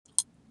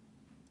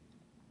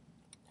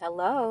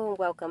Hello,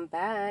 welcome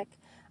back.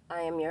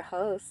 I am your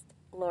host,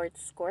 Lord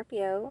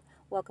Scorpio.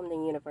 Welcome to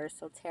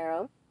Universal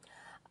Tarot.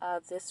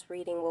 This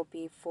reading will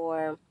be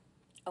for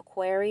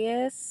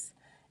Aquarius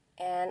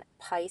and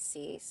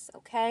Pisces,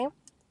 okay?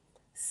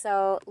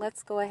 So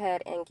let's go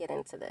ahead and get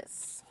into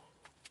this.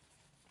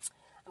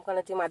 I'm going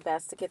to do my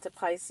best to get to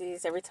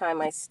Pisces. Every time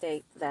I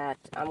state that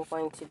I'm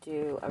going to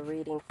do a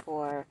reading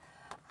for,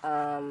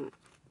 um,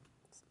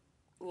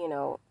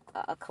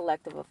 a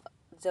collective of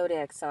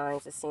zodiac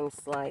signs, it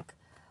seems like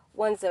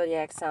one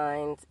zodiac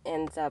sign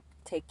ends up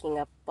taking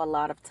up a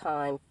lot of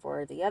time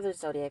for the other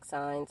zodiac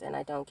signs, and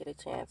I don't get a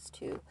chance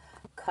to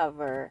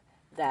cover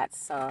that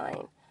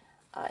sign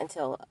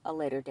until a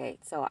later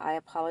date. So I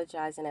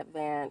apologize in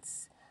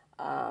advance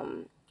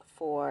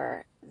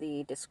for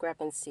the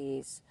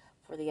discrepancies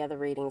for the other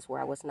readings where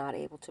I was not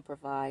able to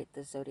provide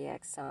the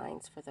zodiac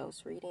signs for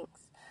those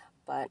readings.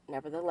 But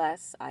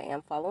nevertheless, I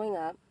am following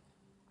up,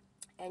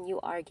 and you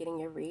are getting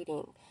your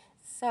reading.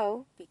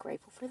 So be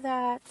grateful for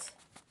that.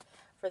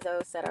 For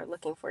those that are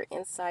looking for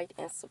insight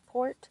and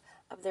support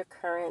of their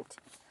current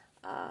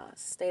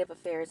state of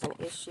affairs and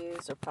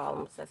issues or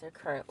problems that they're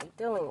currently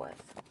dealing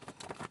with.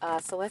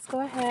 So let's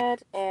go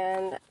ahead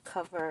and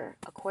cover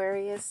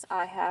Aquarius.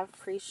 I have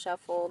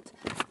pre-shuffled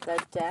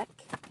the deck,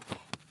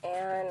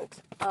 and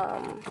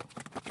I'm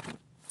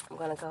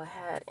going to go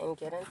ahead and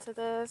get into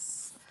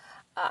this.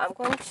 I'm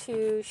going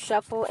to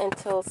shuffle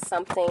until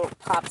something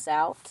pops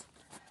out,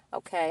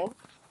 okay?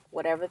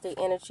 Whatever the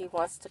energy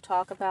wants to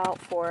talk about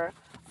for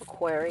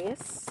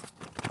Aquarius.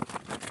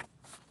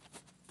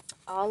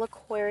 All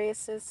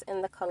Aquariuses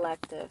in the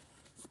collective.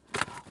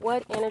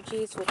 What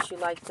energies would you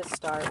like to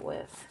start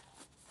with?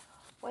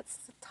 What's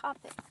the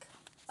topic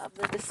of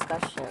the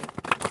discussion?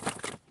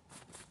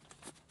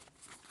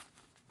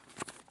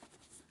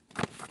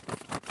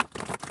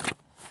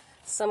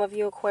 Some of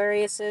you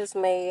Aquariuses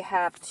may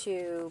have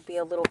to be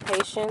a little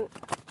patient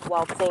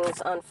while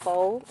things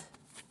unfold.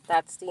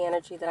 That's the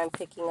energy that I'm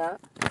picking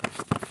up.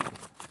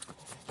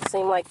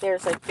 Seems like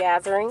there's a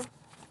gathering,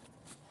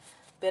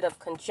 bit of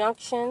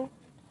conjunction,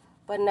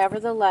 but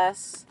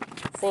nevertheless,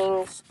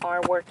 things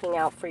are working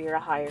out for your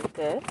higher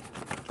good.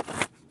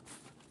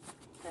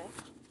 Okay.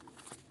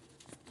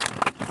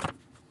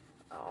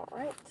 All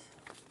right.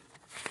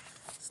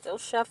 Still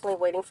shuffling,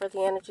 waiting for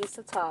the energies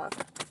to talk.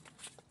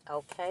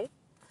 Okay.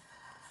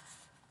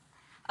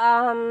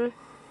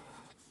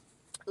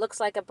 Looks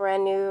like a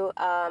brand new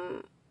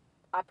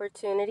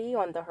opportunity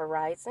on the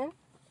horizon.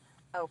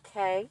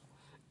 Okay.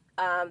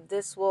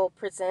 This will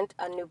present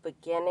a new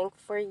beginning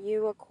for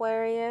you,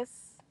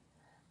 Aquarius.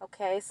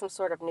 Okay, some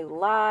sort of new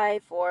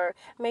life, or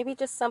maybe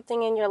just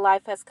something in your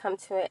life has come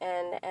to an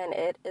end and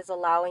it is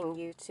allowing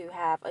you to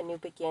have a new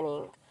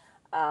beginning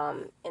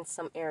in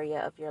some area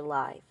of your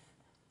life.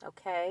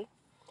 Okay.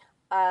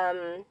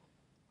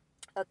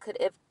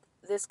 If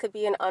this could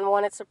be an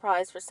unwanted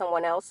surprise for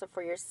someone else or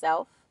for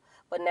yourself,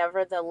 but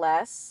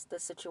nevertheless, the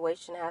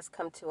situation has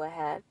come to a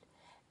head,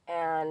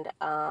 and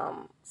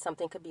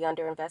something could be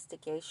under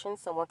investigation.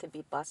 Someone could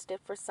be busted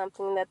for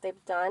something that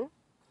they've done,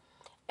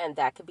 and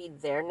that could be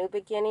their new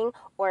beginning,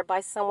 or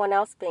by someone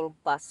else being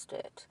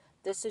busted.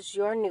 This is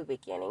your new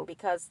beginning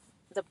because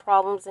the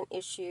problems and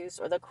issues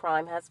or the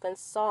crime has been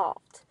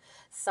solved.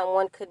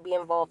 Someone could be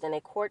involved in a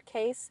court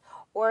case,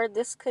 or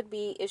this could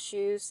be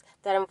issues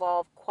that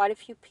involve quite a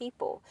few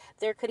people.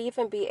 There could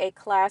even be a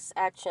class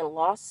action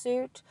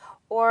lawsuit,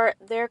 or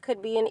there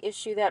could be an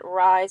issue that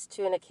rise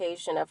to an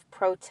occasion of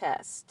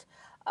protest.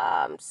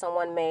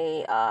 Someone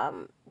may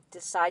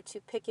decide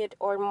to picket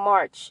or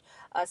march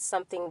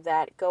something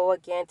that go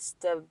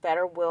against the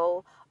better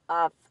will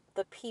of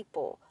the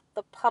people,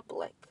 the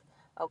public.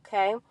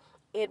 Okay,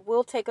 it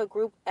will take a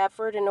group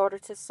effort in order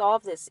to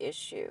solve this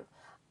issue.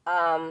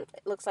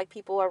 It looks like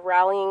people are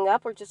rallying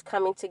up or just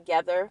coming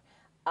together.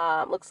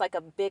 Looks like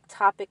a big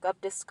topic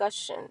of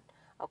discussion.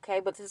 Okay,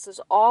 but this is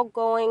all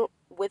going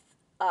with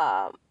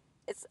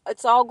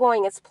it's all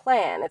going as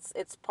planned.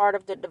 It's part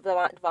of the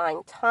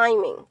divine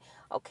timing.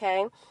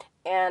 Okay,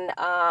 and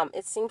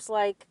it seems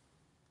like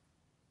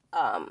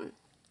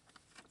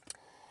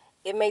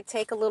it may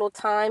take a little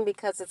time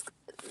because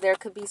there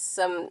could be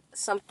some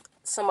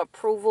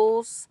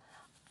approvals.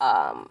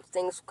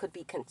 Things could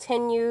be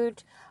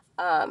continued.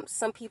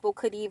 Some people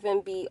could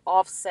even be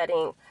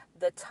offsetting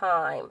the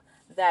time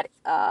that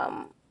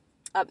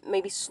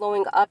maybe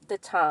slowing up the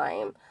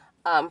time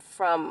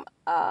from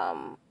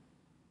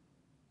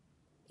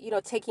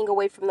taking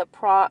away from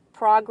the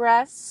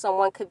progress.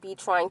 Someone could be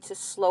trying to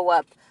slow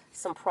up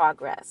some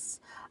progress.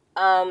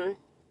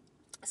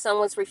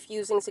 Someone's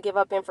refusing to give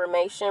up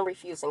information,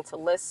 refusing to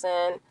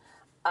listen,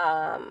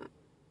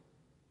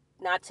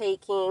 not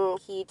taking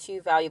heed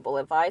to valuable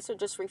advice, or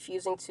just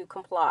refusing to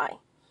comply.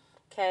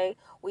 Okay.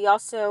 We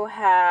also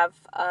have,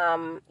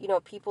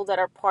 people that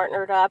are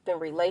partnered up in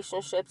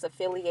relationships,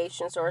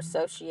 affiliations, or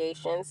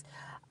associations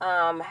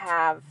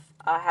have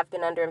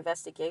been under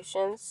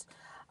investigations.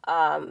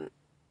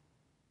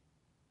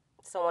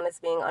 Someone is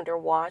being under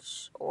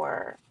watch,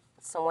 or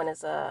someone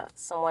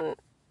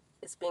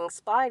is being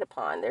spied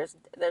upon. There's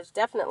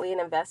definitely an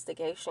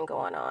investigation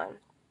going on.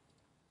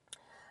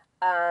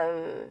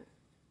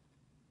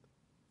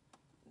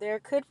 There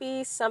could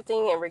be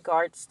something in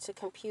regards to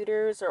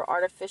computers or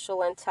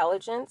artificial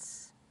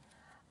intelligence.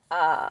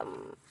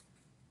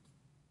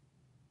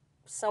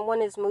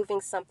 Someone is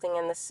moving something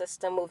in the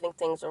system, moving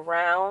things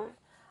around,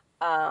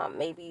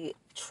 maybe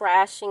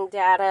trashing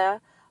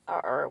data,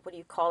 or what do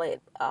you call it,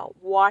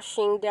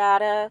 washing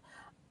data,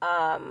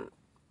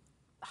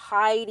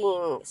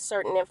 hiding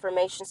certain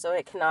information so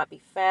it cannot be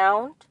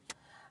found.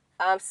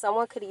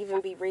 Someone could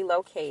even be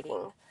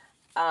relocating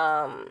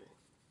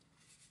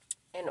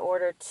in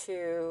order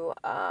to,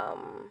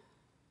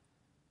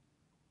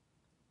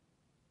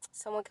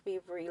 someone could be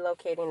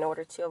relocating in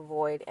order to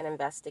avoid an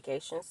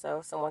investigation,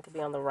 so someone could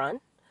be on the run.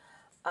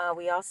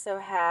 We also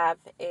have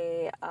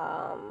a,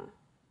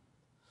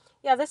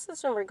 yeah, this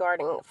is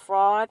regarding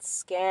fraud,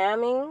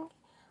 scamming.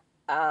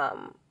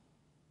 I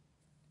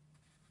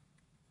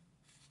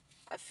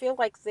feel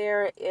like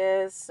there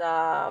is,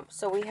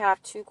 so we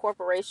have two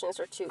corporations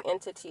or two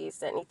entities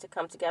that need to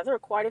come together, or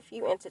quite a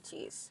few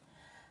entities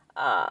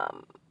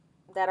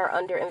that are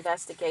under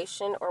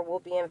investigation or will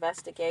be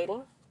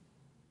investigating.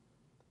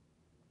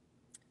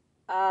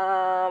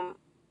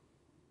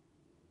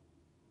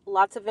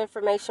 Lots of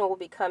information will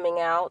be coming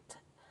out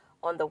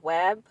on the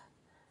web,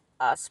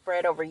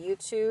 spread over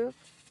YouTube.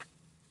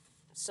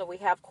 So we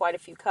have quite a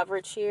few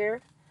coverage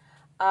here.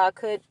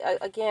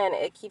 Again,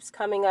 it keeps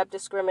coming up: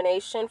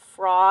 discrimination,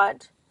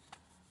 fraud,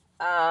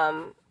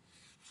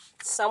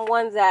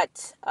 someone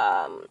that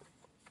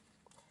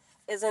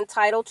is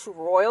entitled to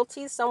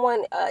royalties.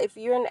 Someone, if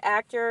you're an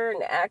actor,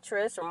 an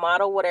actress, or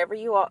model, whatever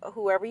you are,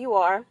 whoever you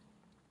are,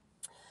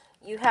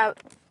 you have.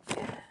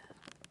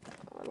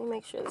 Let me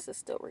make sure this is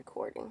still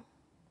recording,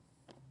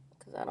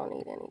 because I don't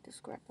need any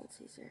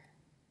discrepancies here.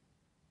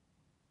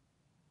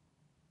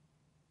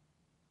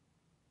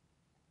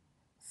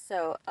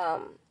 So,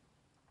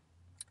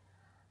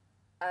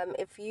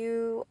 if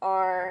you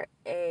are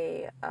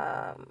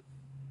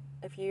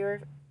if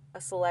you're a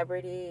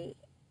celebrity,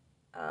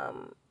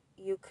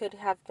 you could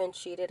have been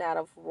cheated out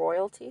of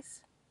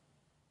royalties.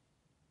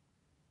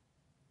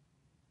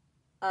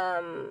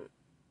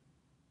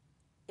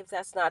 If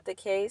that's not the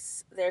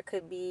case, there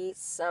could be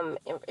some.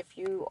 If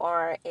you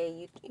have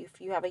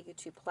a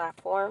YouTube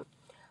platform,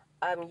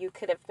 you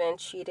could have been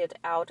cheated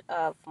out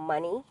of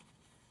money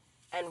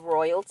and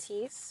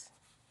royalties.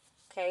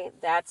 Okay,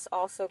 that's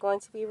also going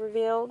to be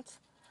revealed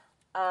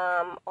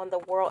on the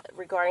world,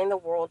 regarding the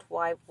World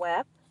Wide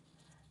Web.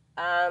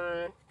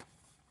 I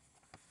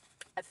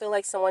feel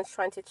like someone's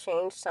trying to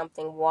change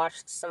something,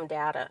 wash some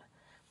data,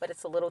 but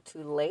it's a little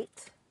too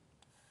late.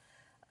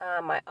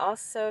 I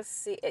also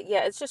see,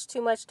 yeah, it's just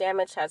too much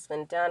damage has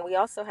been done. We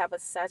also have a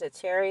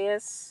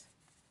Sagittarius.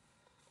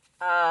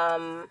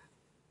 So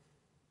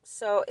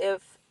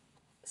if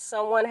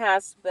someone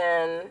has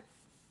been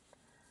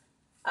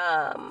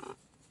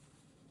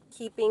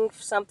keeping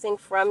something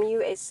from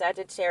you, a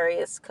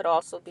Sagittarius could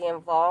also be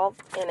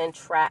involved in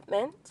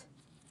entrapment.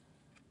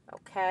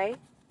 Okay.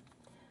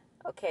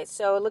 Okay,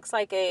 so it looks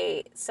like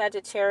a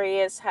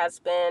Sagittarius has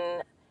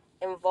been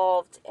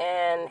involved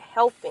in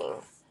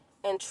helping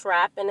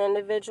entrap an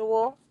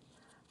individual,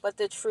 but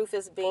the truth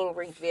is being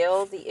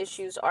revealed. The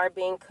issues are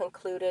being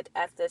concluded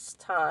at this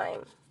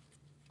time.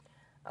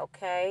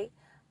 Okay.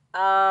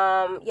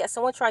 Yeah,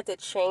 someone tried to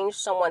change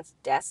someone's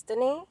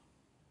destiny,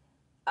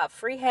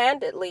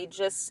 free-handedly,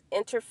 just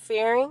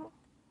interfering,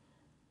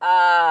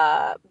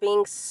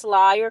 being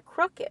sly or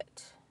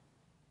crooked.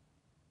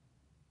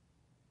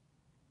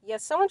 Yeah,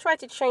 someone tried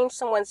to change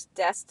someone's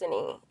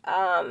destiny,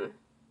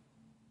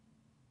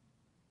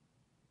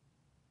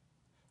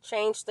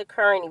 change the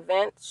current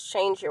events,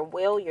 change your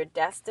will, your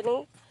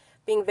destiny,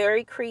 being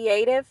very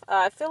creative.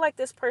 I feel like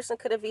this person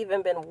could have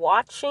even been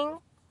watching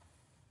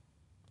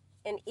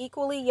an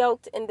equally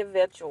yoked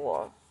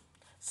individual.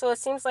 So it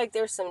seems like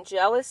there's some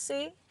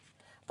jealousy,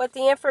 but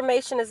the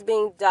information is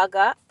being dug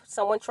up.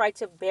 Someone tried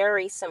to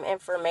bury some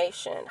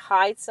information,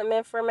 hide some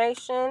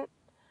information,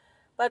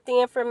 but the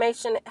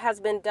information has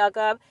been dug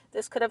up.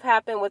 This could have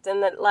happened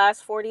within the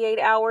last 48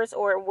 hours,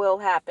 or it will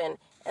happen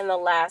in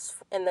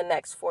the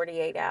next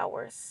 48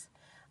 hours.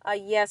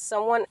 Yes,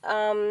 someone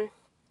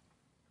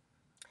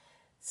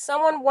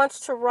wants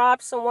to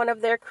rob someone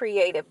of their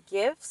creative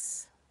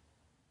gifts,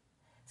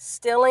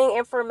 stealing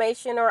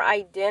information or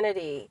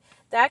identity.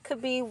 That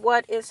could be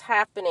what is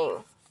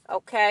happening.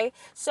 Okay,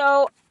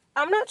 so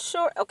I'm not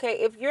sure. Okay,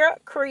 if you're a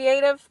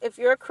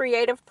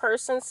creative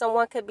person,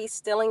 someone could be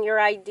stealing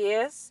your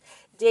ideas,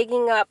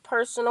 digging up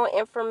personal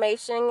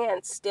information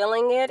and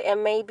stealing it,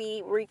 and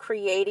maybe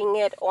recreating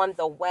it on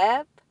the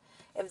web.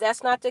 If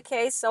that's not the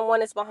case,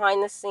 someone is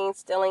behind the scenes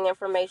stealing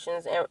information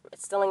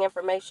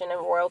and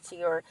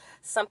royalty, or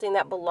something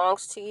that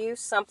belongs to you,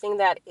 something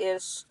that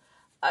is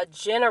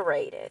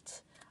generated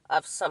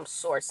of some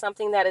sort,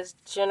 something that is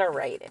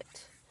generated.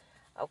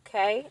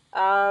 Okay.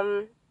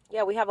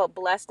 Yeah, we have a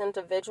blessed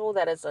individual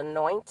that is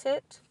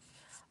anointed,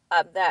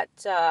 that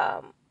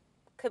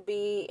could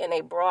be in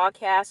a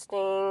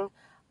broadcasting,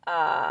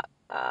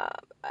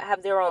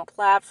 have their own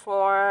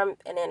platform,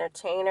 an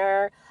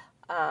entertainer,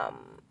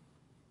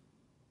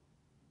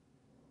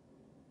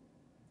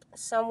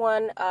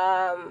 someone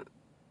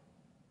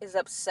is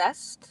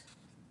obsessed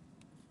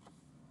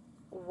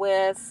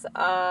with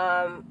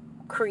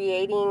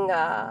creating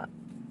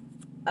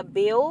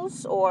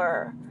bills,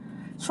 or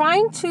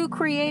trying to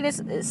create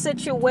a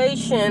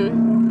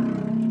situation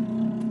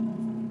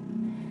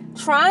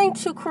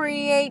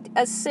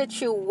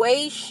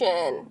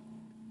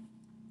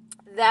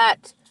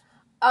that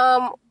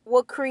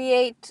will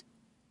create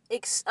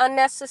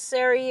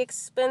unnecessary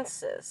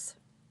expenses.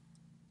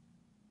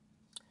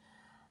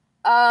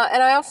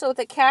 And I also, with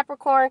the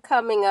Capricorn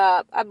coming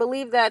up, I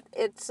believe that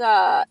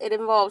it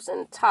involves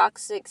in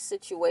toxic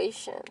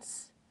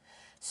situations.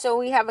 So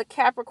we have a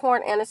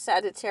Capricorn and a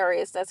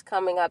Sagittarius that's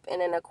coming up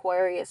in an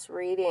Aquarius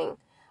reading.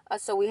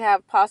 So we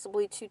have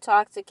possibly two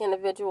toxic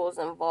individuals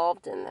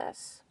involved in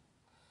this.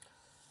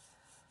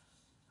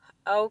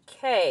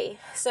 Okay,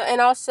 so,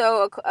 and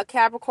also a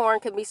Capricorn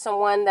could be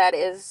someone that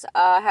is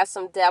has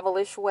some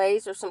devilish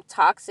ways or some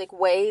toxic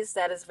ways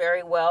that is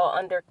very well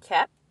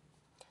underkept.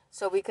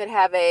 So we could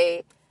have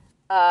a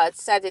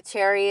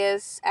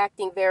Sagittarius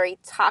acting very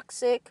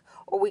toxic,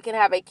 or we could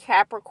have a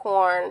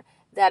Capricorn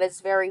that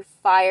is very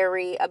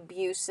fiery,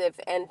 abusive,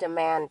 and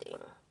demanding.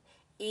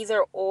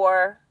 Either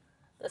or,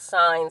 the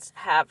signs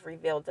have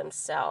revealed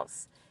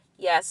themselves.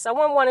 Yes,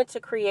 someone wanted to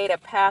create a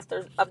path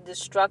of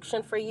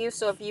destruction for you.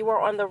 So if you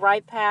were on the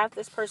right path,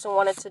 this person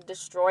wanted to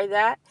destroy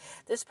that.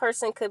 This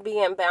person could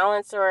be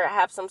imbalanced or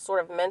have some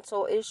sort of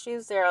mental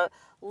issues. They're a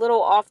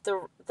little off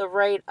the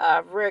rate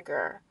of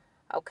rigor.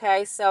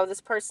 Okay, so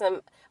this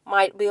person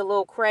might be a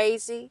little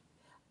crazy,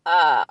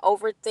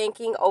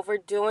 overthinking,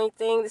 overdoing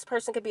things. This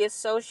person could be a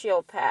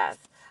sociopath.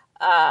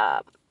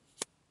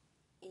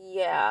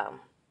 Yeah.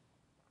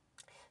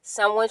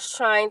 Someone's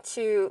trying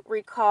to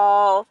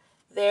recall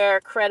their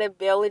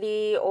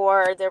credibility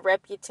or their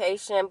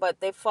reputation, but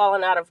they've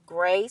fallen out of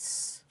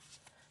grace.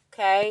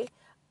 Okay?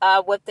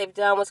 What they've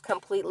done was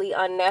completely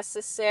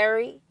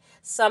unnecessary.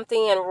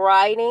 Something in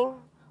writing,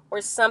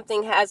 or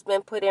something has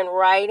been put in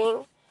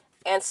writing,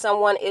 and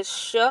someone is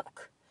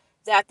shook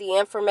that the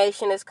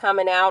information is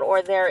coming out,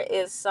 or there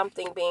is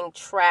something being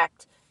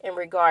tracked in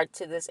regard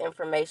to this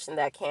information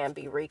that can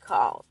be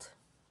recalled.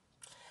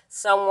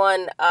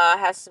 Someone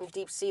has some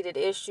deep-seated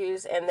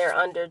issues and they're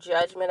under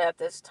judgment at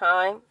this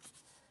time.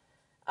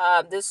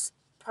 This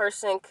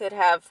person could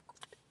have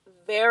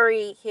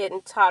very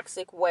hidden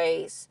toxic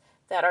ways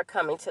that are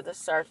coming to the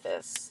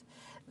surface.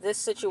 This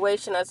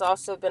situation has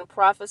also been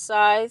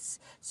prophesied,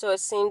 so it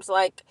seems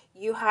like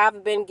you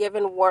have been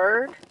given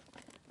word.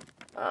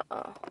 Let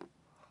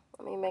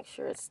me make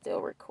sure it's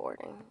still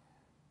recording.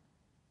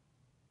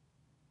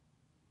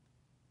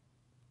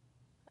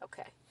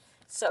 Okay.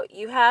 So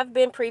you have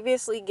been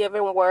previously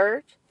given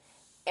word,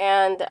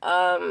 and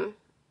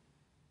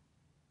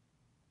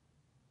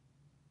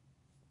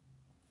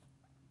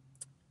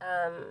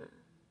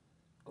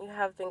you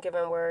have been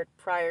given word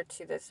prior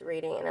to this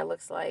reading, and it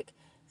looks like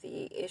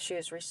the issue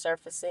is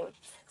resurfacing.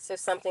 So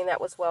something that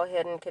was well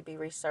hidden could be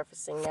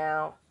resurfacing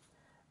now.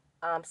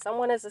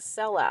 Someone is a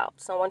sellout.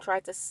 Someone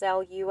tried to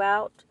sell you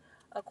out,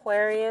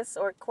 Aquarius,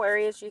 or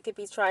Aquarius, you could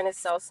be trying to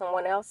sell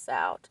someone else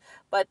out.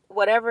 But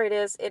whatever it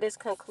is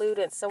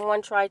concluded.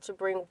 Someone tried to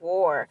bring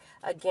war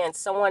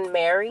against someone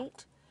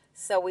married.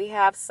 So we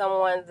have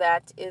someone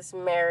that is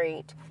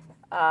married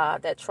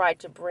that tried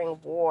to bring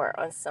war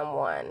on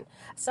someone.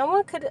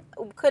 Someone could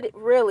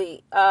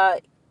really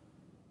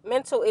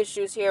mental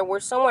issues here, where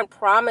someone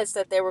promised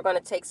that they were going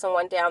to take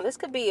someone down. This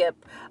could be a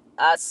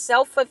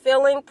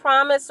self-fulfilling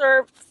promise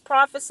or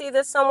prophecy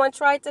that someone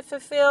tried to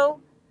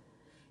fulfill.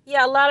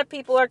 Yeah, a lot of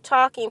people are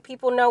talking.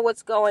 People know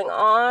what's going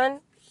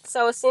on.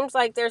 So it seems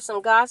like there's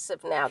some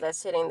gossip now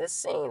that's hitting the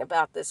scene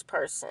about this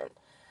person.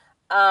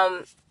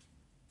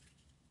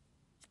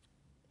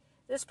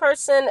 This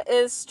person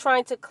is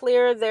trying to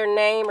clear their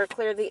name or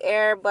clear the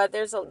air, but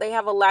they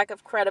have a lack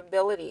of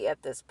credibility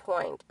at this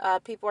point.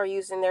 People are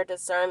using their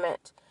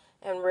discernment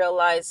and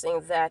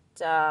realizing that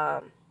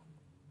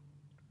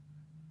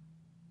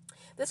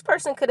this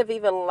person could have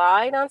even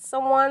lied on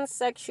someone's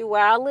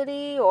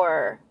sexuality,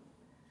 or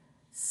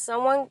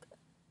someone,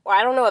 or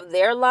I don't know if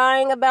they're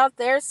lying about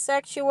their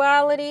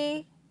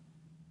sexuality.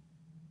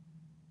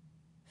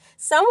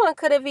 Someone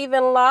could have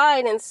even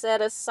lied and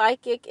said a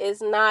psychic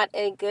is not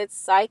a good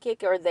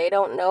psychic, or they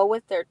don't know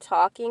what they're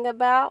talking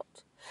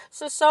about.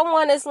 So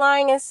someone is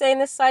lying and saying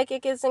the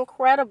psychic is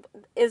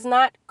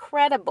not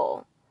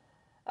credible.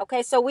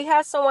 Okay, so we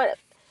have someone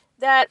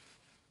that,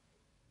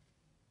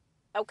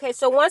 okay,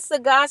 so once the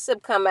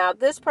gossip come out,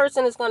 this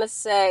person is going to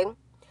say,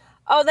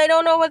 oh, they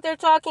don't know what they're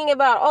talking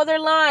about. Oh, they're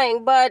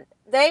lying. But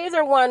they're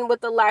the one with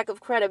the lack of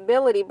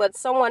credibility, but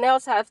someone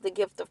else has the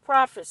gift of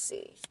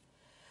prophecy.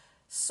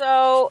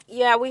 So,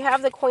 yeah, we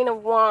have the Queen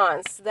of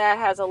Wands that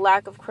has a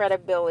lack of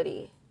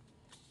credibility.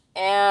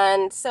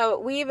 And so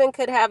we even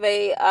could have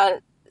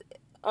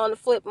on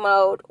flip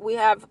mode, we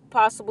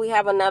possibly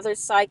have another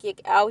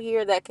psychic out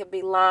here that could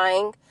be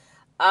lying.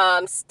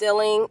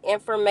 Stealing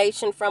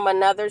information from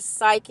another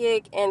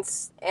psychic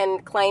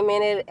and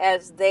claiming it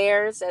as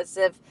theirs, as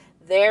if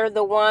they're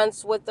the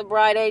ones with the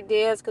bright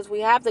ideas, because we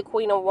have the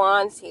Queen of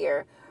Wands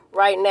here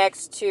right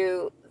next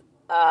to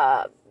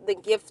the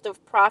gift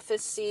of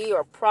prophecy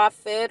or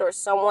prophet, or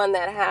someone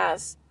that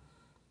has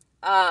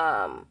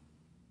um,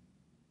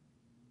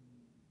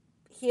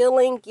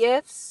 healing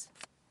gifts.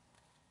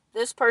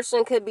 This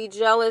person could be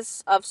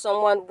jealous of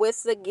someone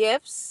with the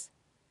gifts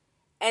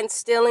and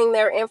stealing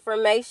their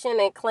information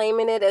and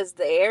claiming it as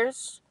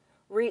theirs,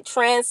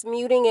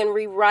 transmuting and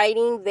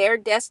rewriting their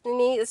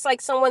destiny. It's like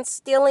someone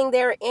stealing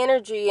their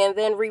energy and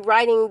then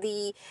rewriting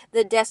the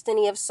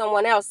destiny of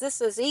someone else.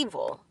 This is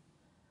evil.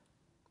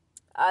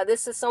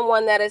 This is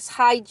someone that is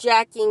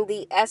hijacking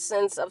the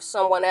essence of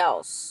someone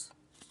else.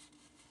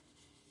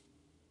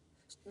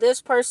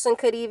 This person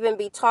could even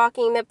be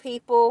talking to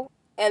people,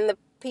 and the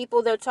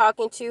people they're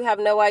talking to have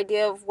no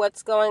idea of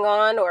what's going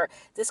on, or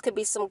this could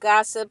be some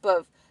gossip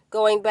of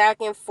going back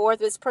and forth.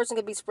 This person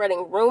could be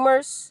spreading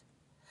rumors.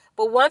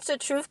 But once the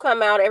truth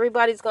come out,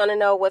 everybody's going to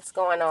know what's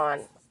going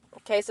on.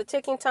 Okay, it's a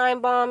ticking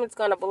time bomb. It's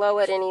going to blow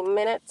at any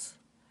minute.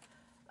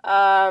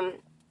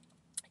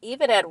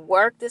 Even at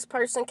work, this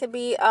person could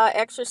be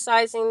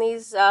exercising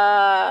these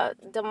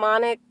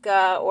demonic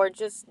or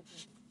just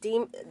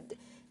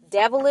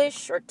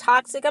devilish or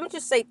toxic, I'm going to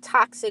just say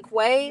toxic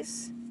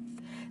ways.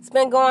 It's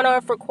been going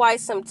on for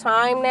quite some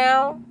time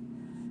now.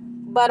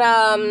 But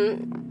I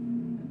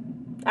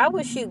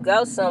wish you'd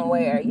go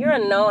somewhere. You're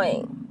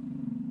annoying.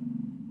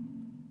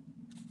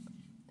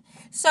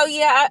 So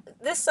yeah,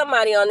 there's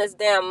somebody on this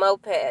damn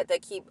moped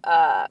that keep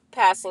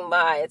passing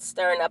by. It's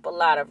stirring up a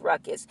lot of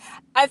ruckus.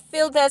 I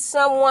feel that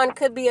someone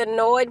could be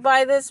annoyed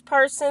by this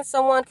person.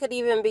 Someone could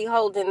even be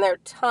holding their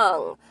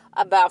tongue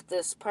about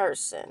this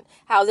person.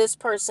 How this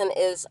person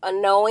is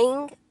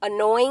annoying,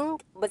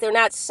 but they're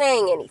not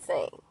saying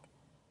anything.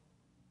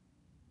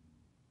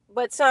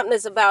 But something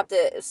is about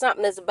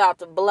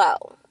to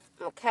blow.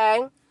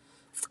 Okay?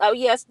 Oh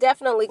yes,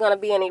 definitely going to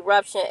be an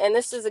eruption, and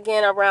this is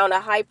again around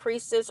a high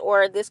priestess,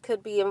 or this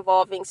could be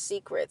involving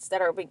secrets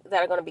that are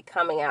going to be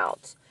coming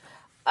out.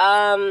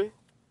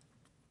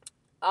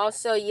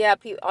 Also, yeah,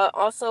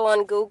 also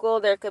on Google,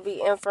 there could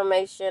be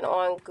information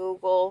on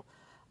Google.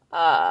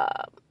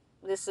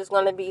 This is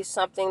going to be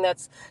something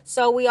that's,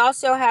 so we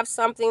also have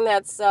something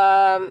that's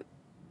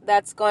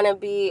going to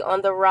be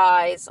on the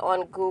rise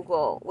on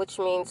Google, which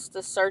means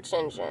the search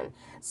engine.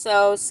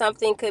 So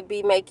something could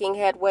be making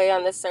headway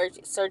on the search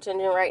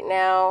engine right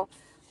now.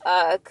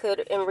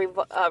 Could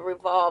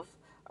revolve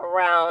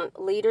around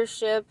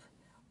leadership,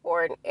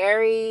 or an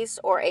Aries,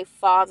 or a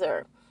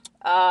father's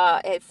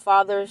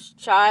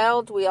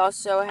child. We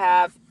also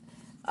have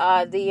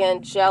the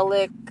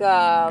angelic.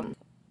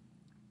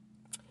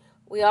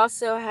 We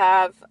also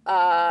have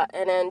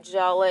an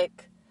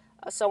angelic.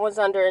 Someone's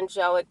under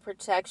angelic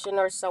protection,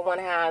 or someone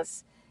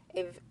has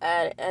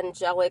an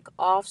angelic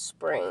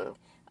offspring.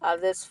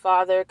 This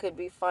father could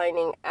be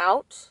finding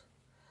out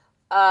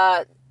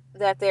that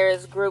there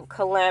is group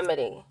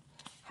calamity.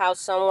 How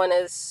someone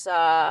is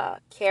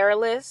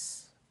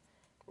careless,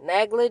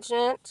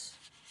 negligent.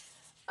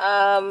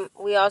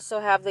 We also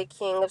have the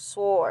King of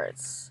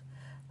Swords.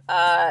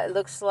 It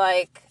looks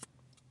like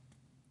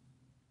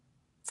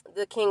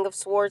the King of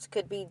Swords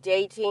could be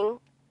dating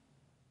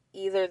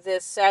either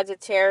this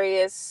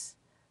Sagittarius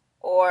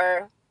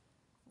or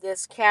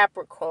this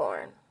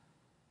Capricorn.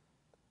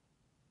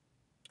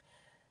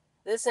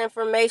 This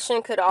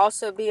information could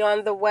also be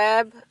on the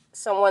web.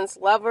 Someone's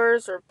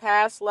lovers or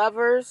past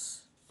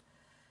lovers.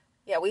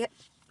 Yeah,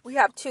 we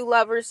have two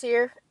lovers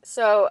here.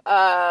 So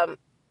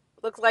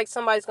looks like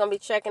somebody's going to be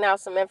checking out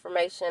some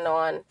information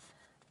on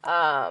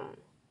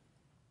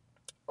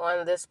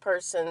this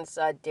person's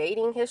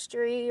dating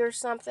history or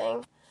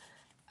something.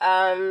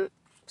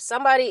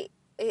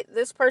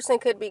 This person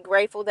could be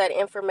grateful that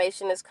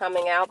information is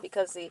coming out,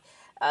 because the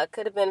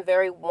could have been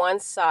very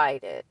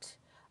one-sided.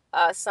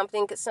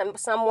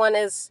 Someone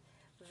is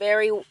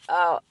very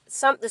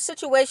the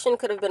situation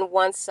could have been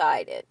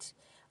one-sided.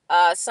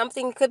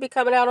 Something could be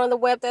coming out on the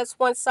web that's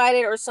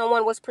one-sided, or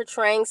someone was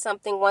portraying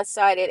something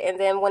one-sided, and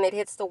then when it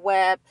hits the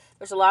web,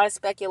 there's a lot of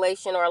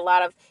speculation, or a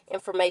lot of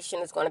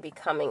information is going to be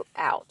coming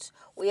out.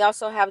 We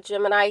also have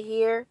Gemini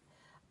here.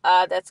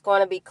 That's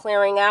going to be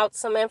clearing out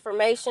some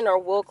information, or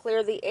will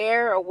clear the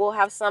air, or will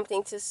have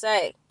something to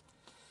say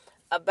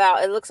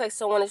about. It looks like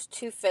someone is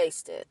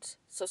two-faced it.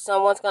 So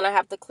someone's going to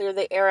have to clear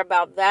the air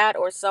about that,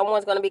 or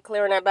someone's going to be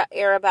clearing the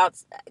air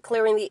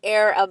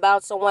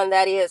about someone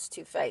that is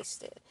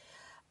two-faced it.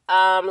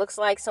 Looks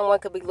like someone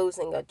could be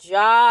losing a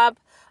job.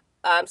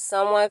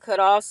 Someone could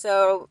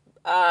also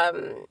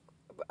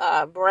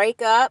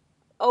break up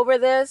over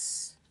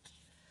this,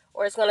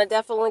 or it's going to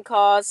definitely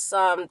cause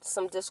some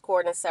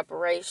discord and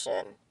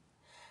separation.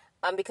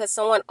 Because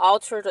someone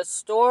altered a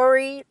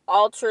story,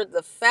 altered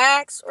the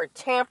facts, or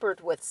tampered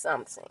with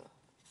something.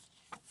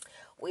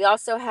 We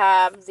also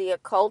have the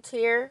occult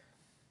here.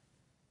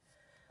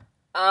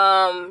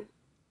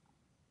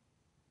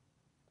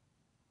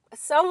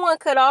 Someone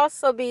could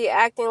also be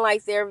acting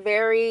like they're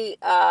very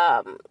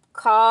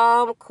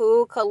calm,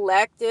 cool,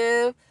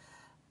 collective,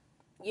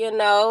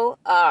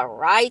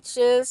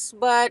 righteous,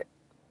 but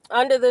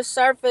under the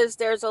surface,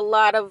 there's a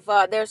lot of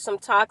there's some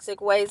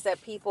toxic ways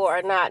that people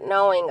are not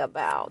knowing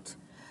about.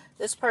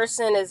 This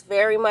person is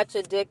very much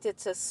addicted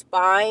to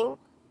spying.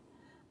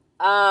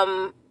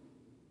 Um,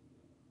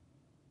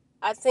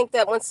 I think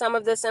that when some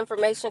of this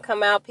information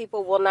come out,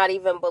 people will not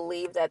even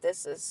believe that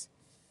this is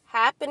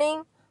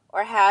happening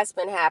or has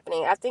been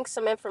happening. I think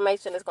some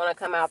information is going to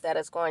come out that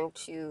is going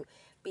to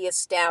be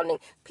astounding.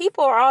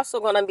 People are also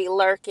going to be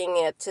lurking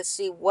it to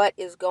see what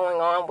is going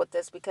on with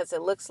this, because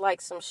it looks like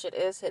some shit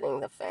is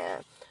hitting the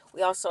fan.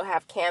 We also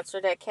have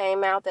Cancer that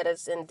came out that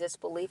is in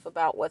disbelief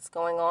about what's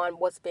going on,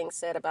 what's being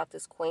said about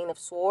this Queen of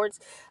Swords.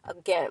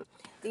 Again,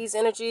 these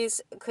energies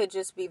could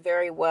just be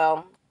very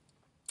well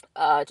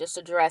just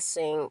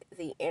addressing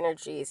the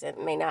energies.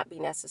 It may not be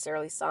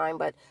necessarily sign,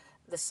 but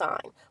the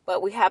sign.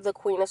 But we have the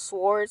Queen of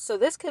Swords. So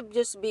this could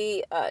just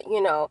be,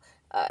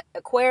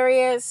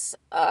 Aquarius,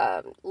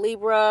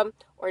 Libra,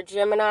 or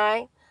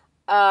Gemini,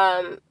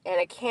 and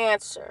a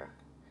Cancer.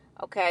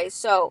 Okay,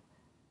 so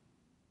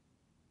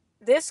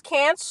this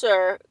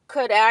Cancer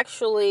could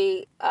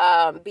actually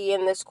be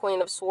in this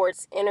Queen of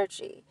Swords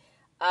energy.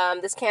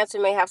 This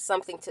Cancer may have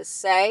something to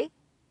say.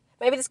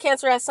 Maybe this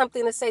Cancer has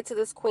something to say to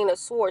this Queen of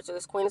Swords, or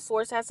this Queen of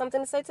Swords has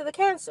something to say to the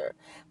Cancer.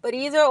 But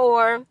either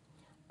or,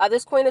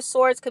 this Queen of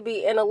Swords could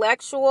be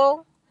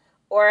intellectual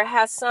or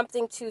has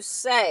something to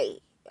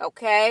say,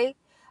 okay?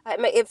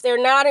 If they're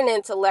not an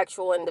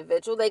intellectual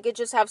individual, they could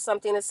just have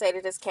something to say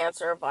to this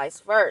Cancer or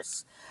vice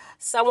versa.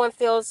 Someone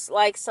feels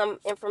like some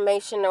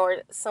information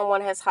or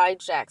someone has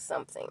hijacked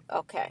something,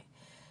 okay?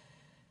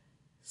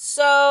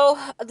 So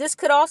this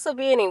could also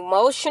be an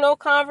emotional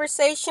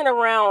conversation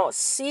around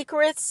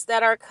secrets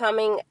that are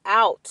coming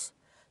out.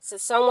 So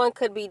someone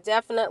could be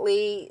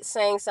definitely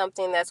saying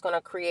something that's going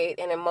to create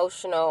an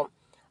emotional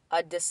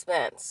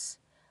dispense.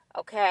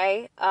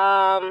 Okay.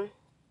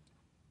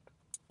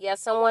 Yeah,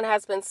 someone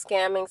has been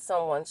scamming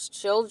someone's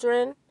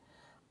children,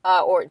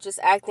 or just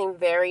acting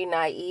very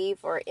naive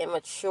or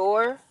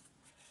immature.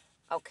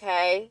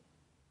 Okay.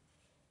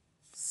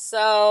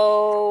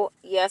 So,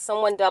 yeah,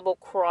 someone double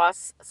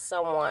crossed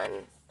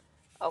someone.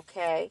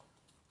 Okay.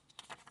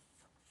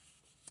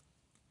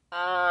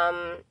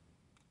 Um,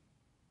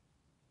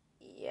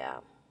 yeah.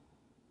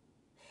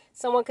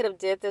 Someone could have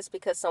did this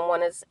because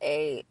someone is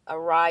a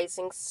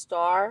rising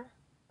star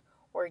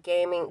or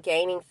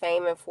gaining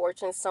fame and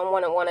fortune.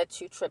 Someone wanted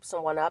to trip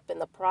someone up in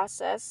the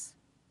process.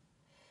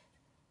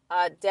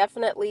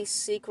 Definitely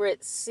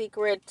secret.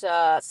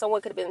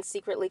 Someone could have been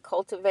secretly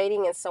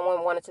cultivating, and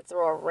someone wanted to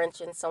throw a wrench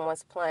in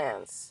someone's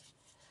plans.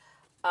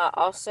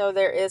 Also,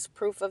 there is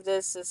proof of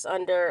this is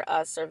under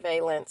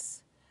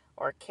surveillance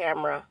or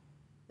camera.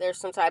 There's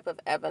some type of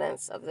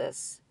evidence of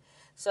this.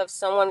 So if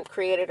someone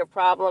created a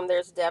problem,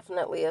 there's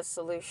definitely a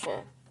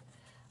solution.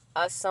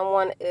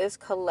 Someone is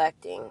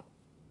collecting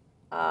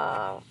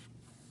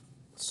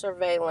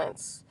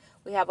surveillance.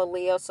 We have a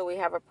Leo, so we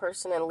have a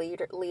person in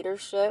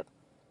leadership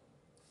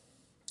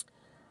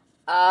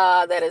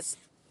that is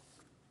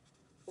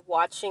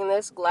watching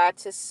this. Glad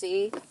to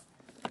see.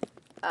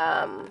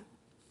 Let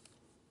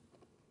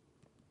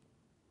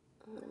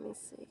me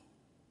see.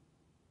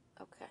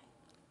 Okay.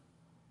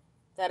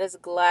 That is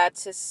glad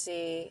to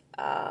see.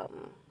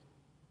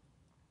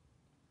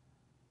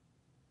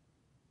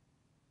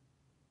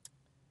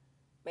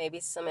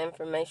 Maybe some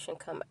information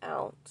come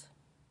out.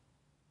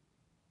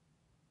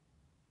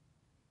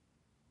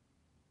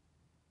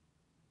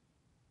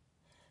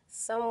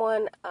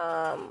 Someone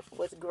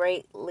with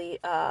great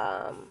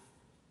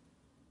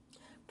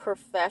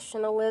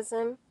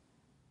professionalism,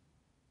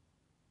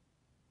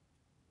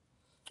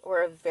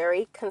 or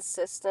very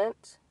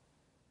consistent,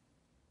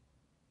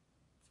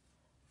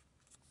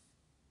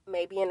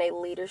 maybe in a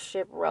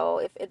leadership role.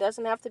 If it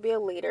doesn't have to be a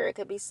leader, it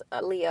could be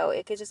a Leo.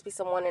 It could just be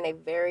someone in a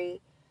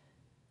very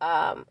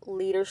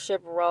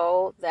leadership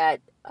role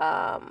that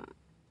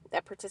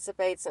that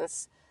participates in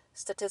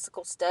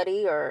statistical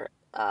study or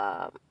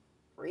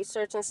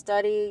research and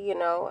study.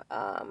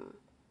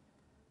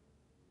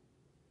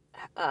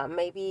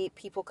 Maybe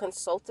people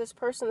consult this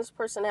person. This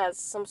person has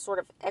some sort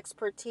of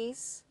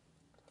expertise,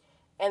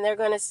 and they're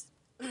gonna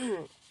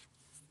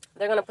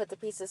they're gonna put the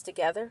pieces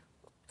together,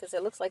 because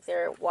it looks like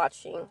they're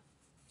watching. And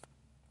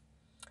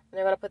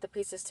they're gonna put the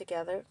pieces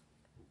together.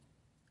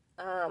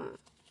 Um,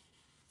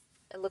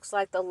 it looks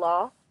like the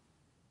law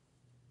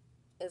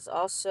is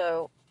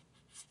also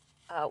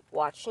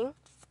watching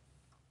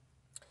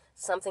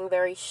something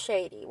very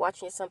shady.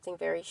 Watching something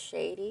very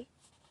shady.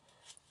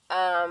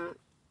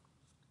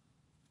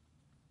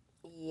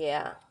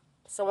 Yeah,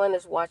 someone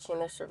is watching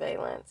the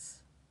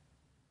surveillance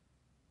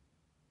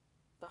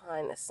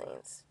behind the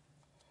scenes.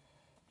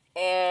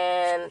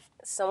 And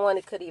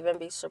someone could even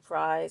be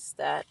surprised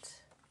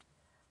that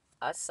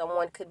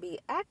someone could be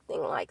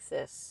acting like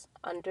this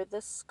under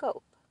the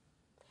scope.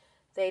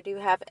 They do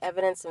have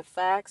evidence and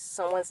facts.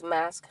 Someone's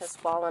mask has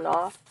fallen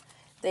off.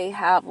 They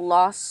have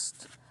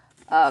lost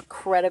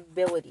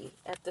credibility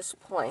at this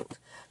point.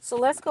 So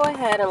let's go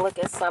ahead and look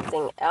at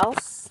something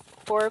else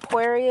for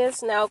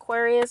Aquarius. Now,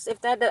 Aquarius,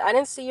 if that I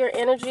didn't see your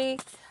energy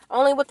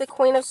only with the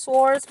Queen of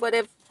Swords, but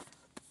if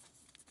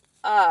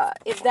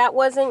that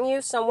wasn't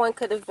you, someone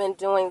could have been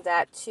doing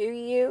that to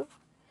you.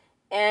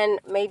 And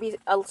maybe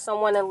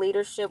someone in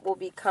leadership will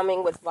be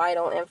coming with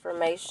vital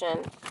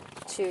information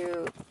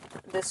to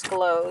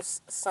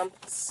disclose some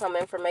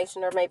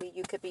information, or maybe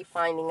you could be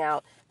finding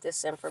out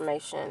this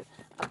information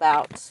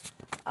about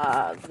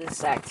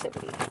this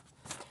activity.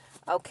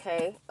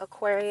 Okay,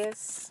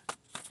 Aquarius,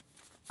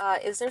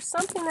 is there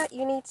something that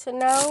you need to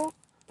know?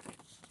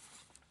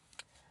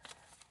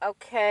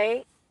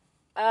 Okay,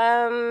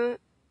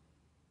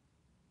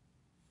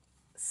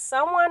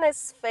 someone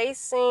is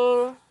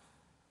facing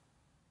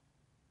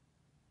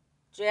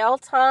jail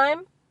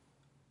time,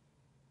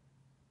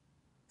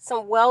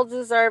 some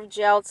well-deserved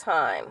jail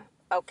time.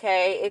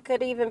 Okay, it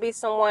could even be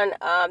someone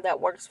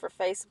that works for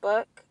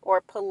Facebook,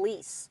 or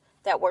police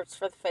that works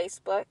for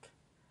Facebook,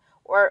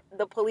 or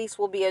the police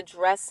will be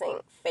addressing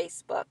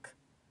Facebook.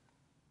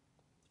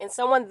 And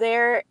someone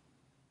there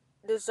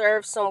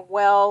deserves some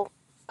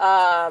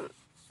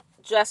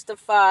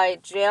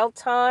justified jail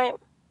time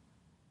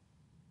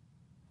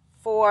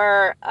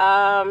for,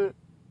 I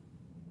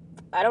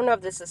don't know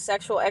if this is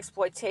sexual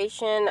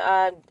exploitation,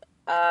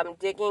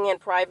 digging in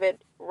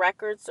private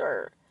records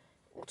or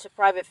to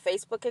private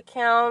Facebook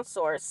accounts,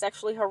 or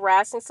sexually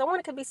harassing.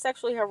 Someone could be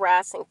sexually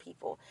harassing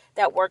people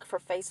that work for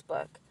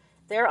Facebook.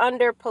 They're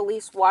under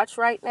police watch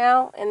right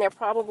now, and they're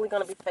probably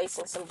going to be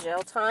facing some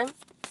jail time.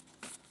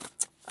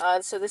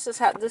 So this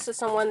is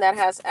someone that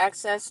has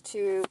access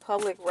to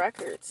public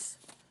records.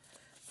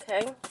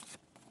 Okay.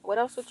 What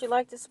else would you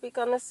like to speak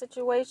on this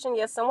situation?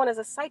 Yes, someone is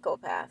a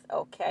psychopath.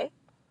 Okay.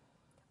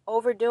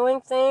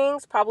 Overdoing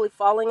things, probably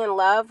falling in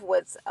love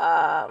with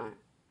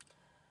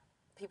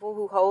people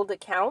who hold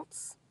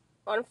accounts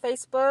on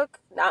Facebook,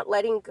 not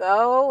letting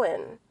go,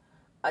 and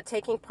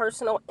taking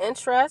personal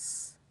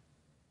interests.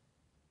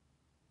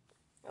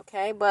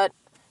 Okay, but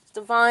it's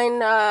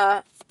divine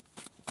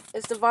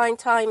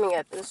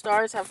timing. The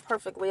stars have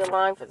perfectly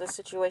aligned for this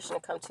situation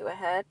to come to a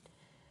head.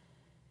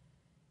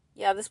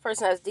 Yeah, this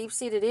person has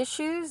deep-seated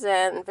issues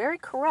and very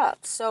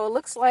corrupt. So it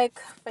looks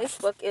like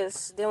Facebook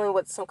is dealing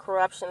with some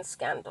corruption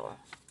scandal.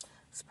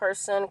 This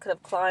person could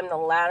have climbed the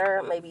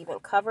ladder, maybe even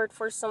covered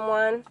for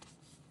someone.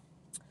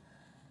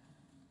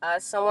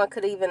 Someone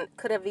could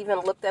have even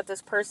looked at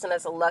this person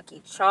as a lucky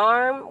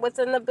charm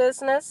within the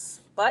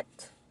business,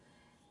 but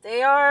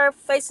they are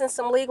facing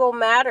some legal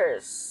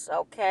matters.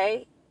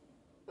 Okay,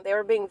 they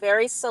were being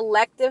very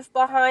selective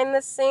behind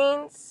the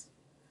scenes.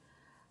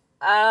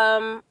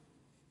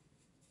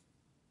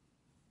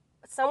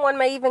 Someone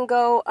may even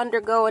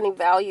undergo an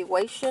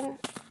evaluation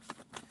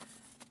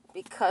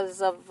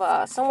because of,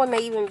 someone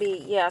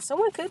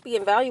could be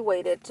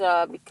evaluated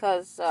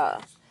because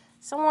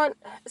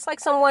it's like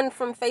someone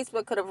from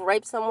Facebook could have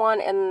raped someone,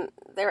 and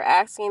they're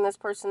asking this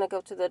person to go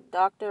to the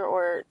doctor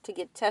or to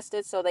get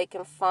tested so they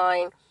can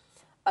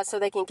so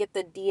they can get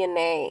the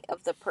DNA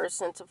of the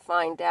person to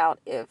find out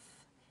if,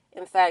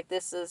 in fact,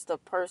 this is the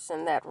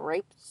person that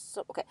raped.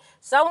 Okay,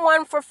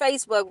 someone for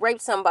Facebook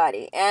raped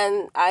somebody,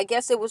 and I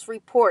guess it was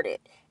reported.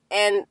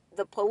 And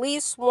the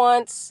police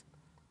wants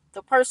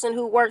the person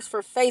who works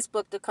for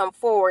Facebook to come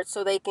forward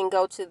so they can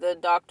go to the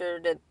doctor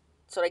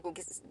so they can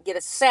get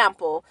a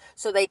sample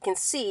so they can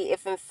see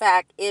if, in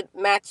fact, it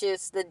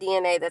matches the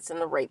DNA that's in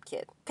the rape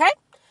kit. Okay?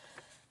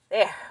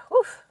 There.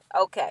 Whew.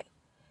 Okay.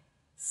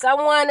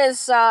 Someone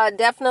is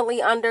definitely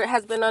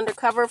has been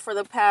undercover for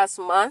the past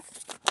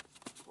month.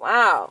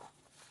 Wow.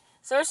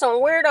 So there's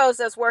some weirdos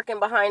that's working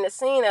behind the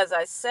scene, as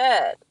I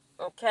said.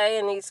 Okay,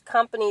 and these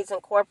companies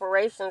and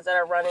corporations that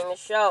are running the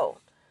show.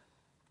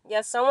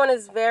 Yes,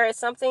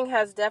 something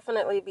has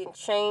definitely been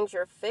changed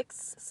or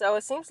fixed. So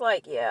it seems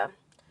like, yeah,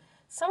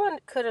 someone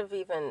could have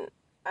even,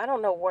 I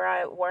don't know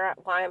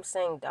why I'm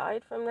saying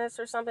died from this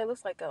or something. It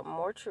looks like a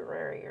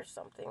mortuary or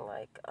something,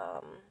 like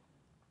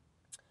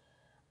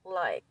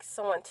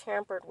someone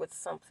tampered with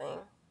something.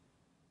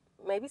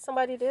 Maybe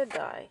somebody did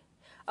die.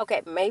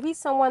 Okay, maybe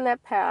someone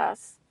that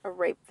passed, a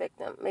rape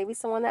victim. Maybe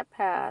someone that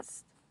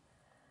passed,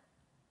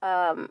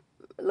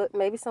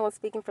 maybe someone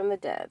speaking from the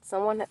dead.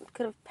 Someone that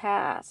could have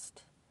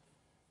passed,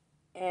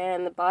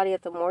 and the body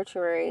at the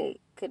mortuary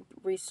could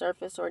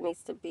resurface or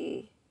needs to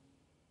be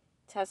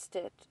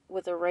tested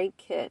with a rape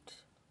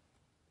kit.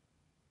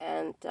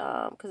 And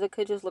because it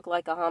could just look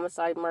like a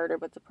homicide murder,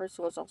 but the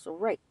person was also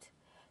raped.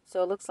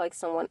 So it looks like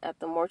someone at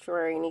the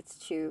mortuary needs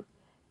to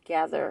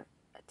gather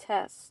a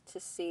test to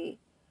see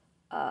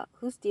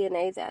whose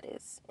DNA that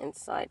is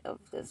inside of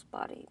this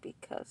body,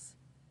 because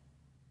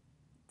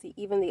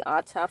even the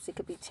autopsy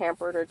could be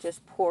tampered or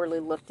just poorly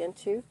looked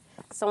into.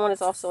 Someone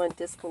is also in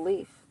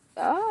disbelief.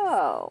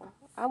 Oh,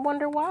 I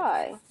wonder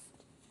why.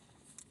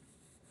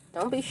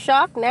 Don't be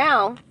shocked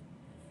now.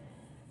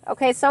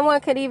 Okay,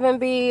 someone could even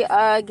be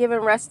given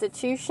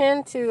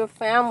restitution to a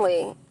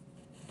family.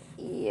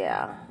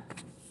 Yeah.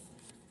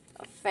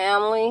 A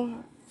family.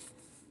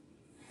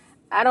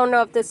 I don't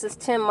know if this is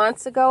 10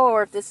 months ago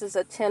or if this is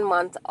a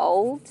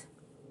 10-month-old.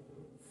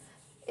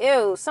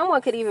 Ew,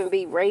 someone could even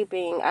be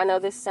raping. I know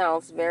this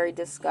sounds very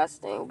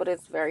disgusting, but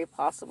it's very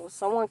possible.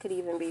 Someone could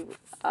even be,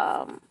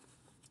 the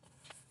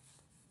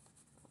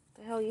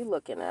hell you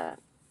looking at?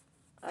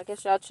 I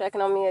guess y'all checking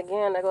on me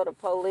again. I go to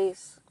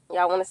police.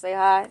 Y'all want to say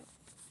hi?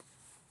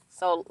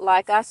 So,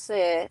 like I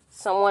said,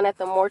 someone at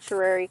the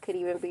mortuary could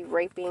even be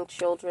raping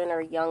children or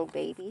young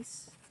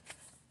babies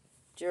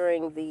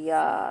during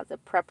the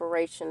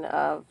preparation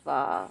of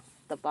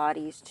the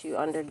bodies to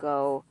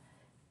undergo,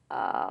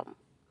 um,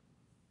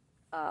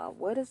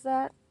 what is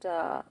that?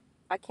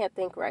 I can't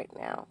think right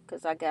now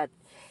because I got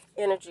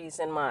energies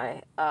in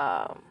my,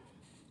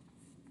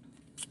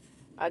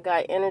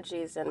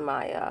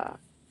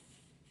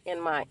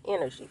 in my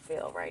energy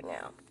field right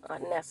now,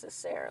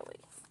 unnecessarily.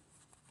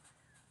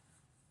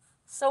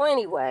 So,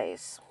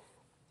 anyways,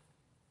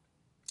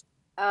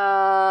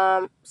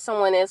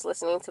 someone is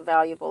listening to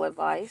valuable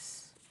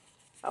advice.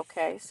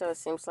 Okay, so it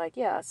seems like,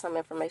 yeah, some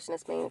information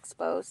is being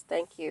exposed.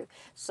 Thank you.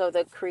 So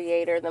the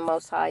Creator, the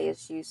Most High,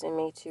 is using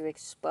me to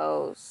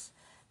expose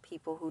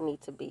people who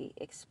need to be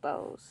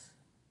exposed.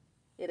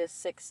 It is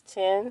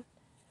 6:10,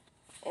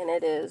 and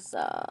it is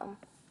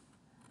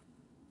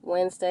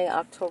Wednesday,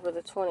 October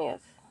the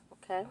 20th.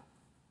 Okay.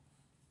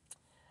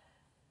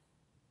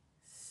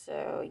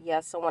 So,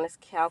 yeah, someone is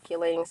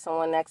calculating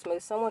someone's next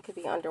move. Someone could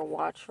be under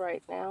watch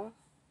right now.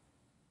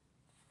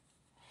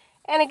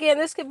 And again,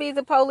 this could be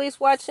the police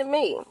watching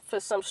me for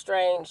some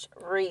strange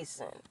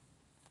reason.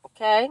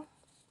 Okay?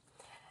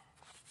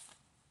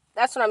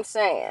 That's what I'm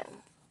saying.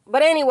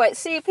 But anyway,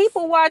 see,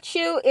 people watch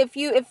you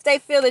if they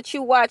feel that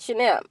you watching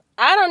them.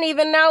 I don't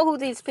even know who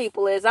these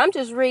people is. I'm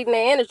just reading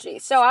their energy.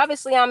 So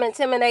obviously I'm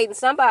intimidating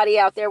somebody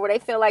out there where they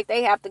feel like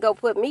they have to go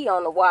put me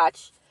on the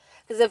watch.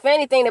 Because if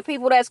anything, the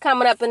people that's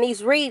coming up in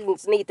these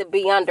readings need to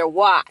be under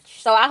watch.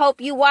 So I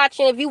hope you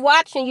watching. If you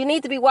watching, you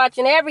need to be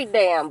watching every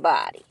damn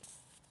body.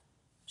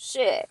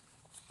 Shit.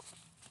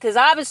 Because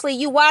obviously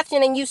you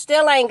watching and you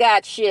still ain't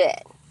got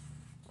shit.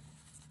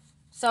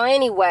 So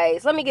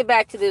anyways, let me get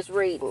back to this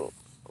reading.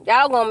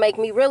 Y'all gonna make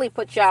me really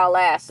put y'all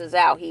asses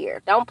out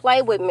here. Don't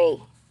play with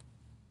me.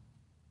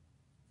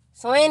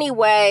 So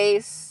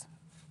anyways,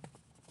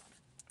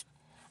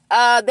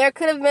 there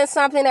could have been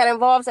something that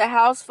involves a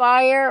house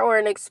fire or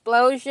an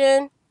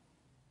explosion.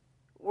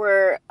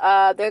 Where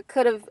there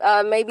could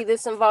have, maybe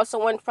this involves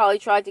someone probably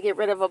tried to get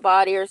rid of a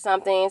body or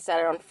something, set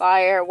it on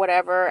fire or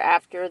whatever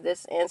after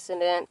this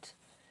incident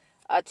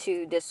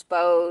to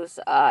dispose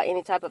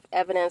any type of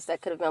evidence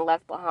that could have been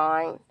left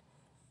behind.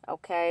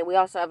 Okay, we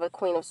also have a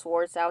Queen of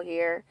Swords out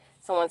here.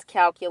 Someone's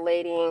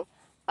calculating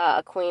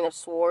a Queen of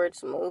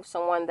Swords move.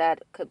 Someone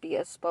that could be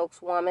a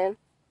spokeswoman.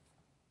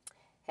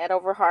 Head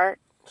over heart,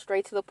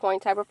 straight to the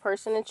point type of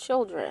person, and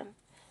children.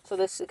 So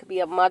this could be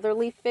a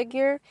motherly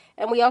figure.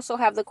 And we also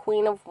have the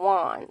Queen of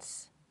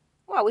Wands.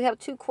 Wow, we have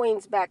two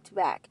queens back to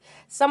back.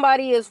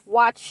 Somebody is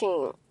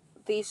watching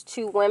these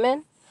two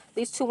women.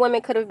 These two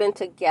women could have been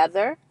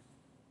together.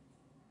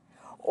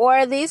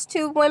 Or these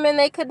two women,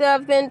 they could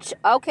have been,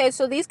 okay,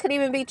 so these could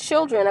even be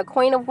children, a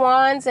Queen of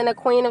Wands and a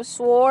Queen of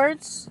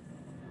Swords.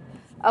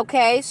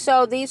 Okay,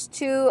 so these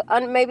two,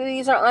 maybe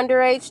these are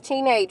underage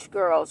teenage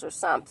girls or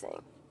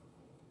something.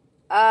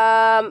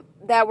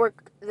 That were,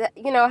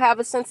 have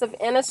a sense of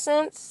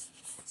innocence.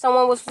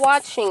 Someone was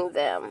watching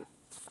them.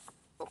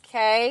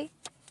 Okay.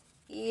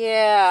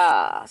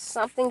 Yeah,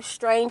 something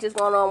strange is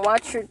going on.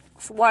 Watch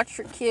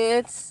your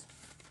kids.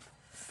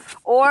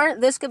 Or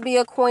this could be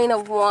a Queen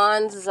of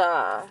Wands.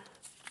 I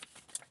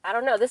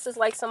don't know. This is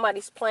like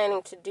somebody's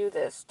planning to do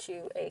this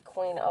to a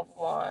Queen of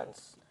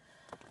Wands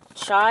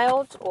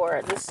child.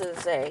 Or this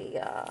is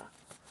a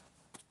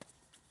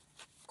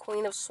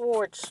Queen of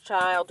Swords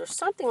child or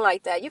something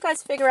like that. You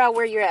guys figure out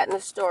where you're at in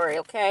the story,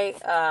 okay?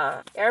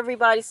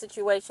 Everybody's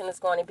situation is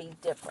going to be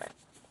different.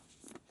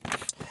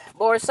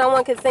 Or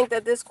someone could think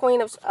that this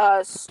Queen of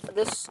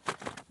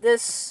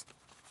this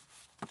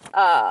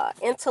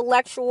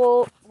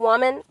intellectual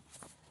woman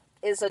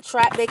is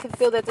they can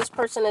feel that this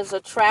person is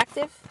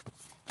attractive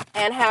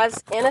and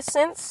has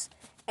innocence,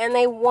 and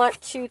they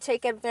want to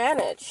take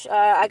advantage.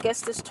 I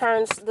guess this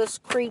turns this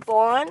creep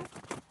on.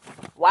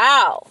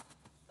 Wow.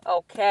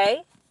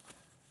 Okay.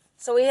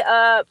 So we,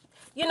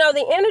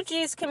 the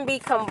energies can be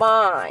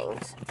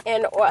combined,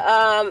 and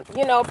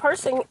a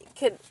person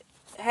could.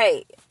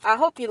 Hey, I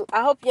hope you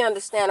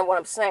understand what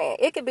I'm saying.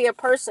 It could be a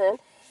person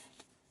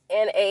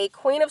in a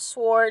Queen of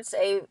Swords,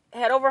 a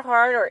head over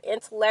heart or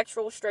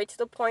intellectual, straight to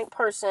the point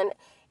person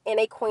in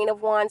a Queen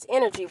of Wands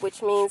energy,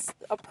 which means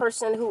a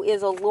person who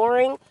is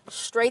alluring,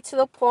 straight to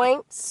the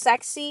point,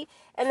 sexy.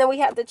 And then we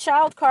have the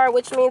Child card,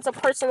 which means a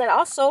person that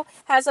also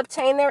has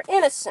obtained their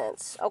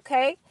innocence,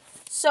 okay?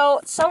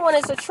 So someone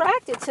is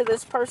attracted to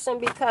this person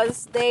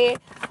because they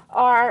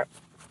are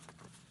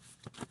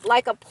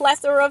like a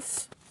plethora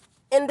of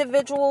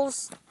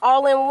individuals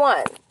all in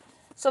one.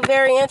 So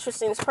very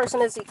interesting. This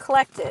person is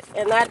eclectic,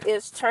 and that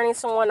is turning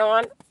someone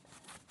on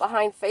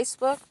behind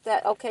Facebook.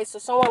 So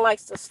someone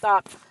likes to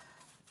stalk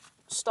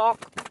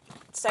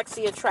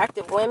sexy,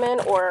 attractive women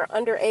or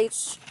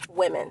underage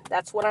women.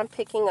 That's what I'm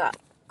picking up,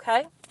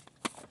 okay?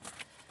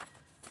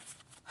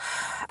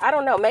 I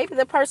don't know. Maybe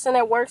the person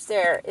that works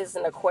there is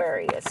an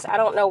Aquarius. I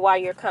don't know why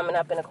you're coming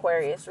up in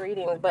Aquarius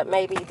readings, but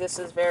maybe this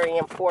is very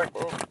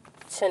important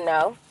to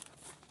know,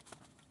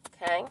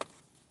 okay?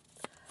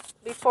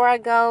 Before I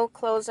go,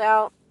 close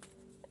out,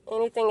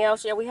 anything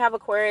else? Yeah, we have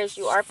Aquarius.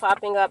 You are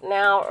popping up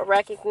now. A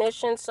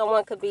recognition.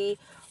 Someone could be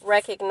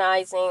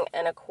recognizing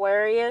an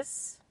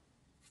Aquarius.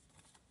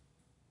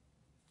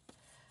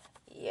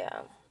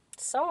 Yeah.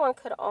 Someone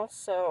could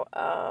also,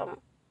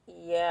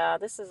 yeah,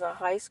 this is a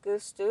high school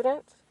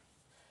student.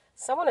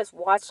 Someone is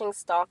watching,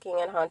 stalking,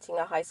 and hunting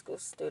a high school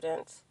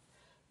student.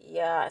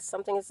 Yeah,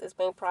 something is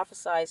being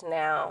prophesied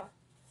now.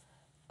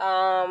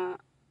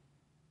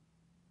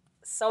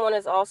 Someone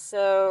is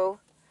also,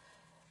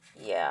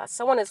 yeah,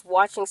 someone is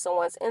watching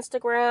someone's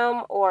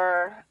Instagram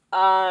or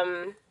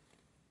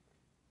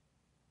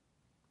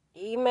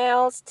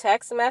emails,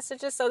 text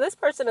messages. So this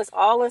person is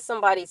all in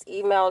somebody's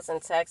emails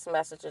and text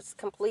messages.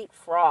 Complete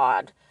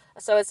fraud.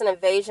 So it's an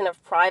invasion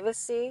of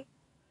privacy.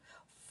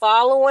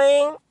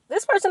 Following.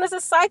 This person is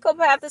a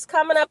psychopath. That's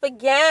coming up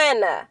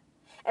again.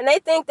 And they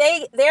think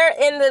they're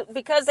in the,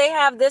 because they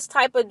have this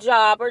type of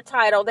job or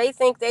title, they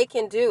think they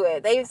can do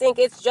it. They think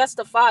it's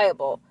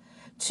justifiable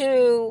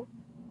to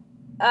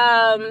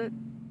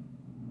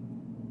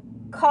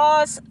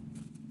cause,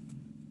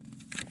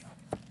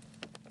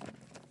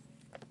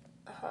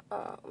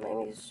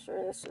 maybe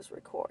sure this is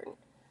recording.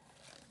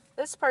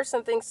 This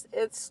person thinks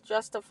it's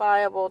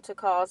justifiable to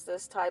cause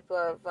this type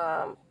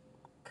of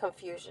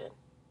confusion.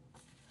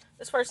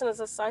 This person is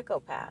a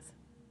psychopath.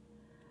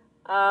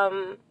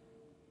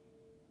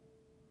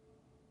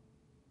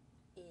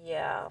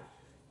 Yeah.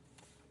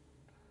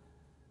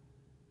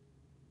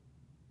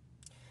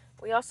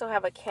 We also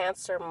have a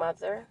Cancer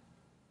mother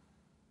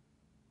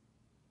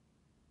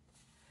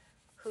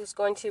who's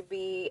going to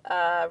be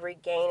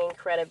regaining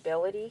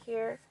credibility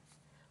here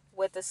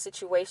with a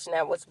situation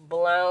that was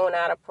blown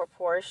out of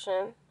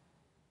proportion.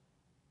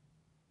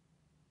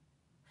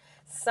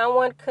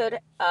 Someone could,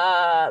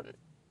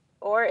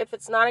 or if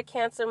it's not a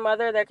Cancer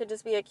mother, there could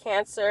just be a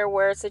Cancer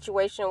where a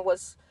situation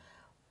was,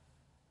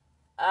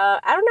 I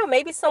don't know,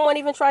 maybe someone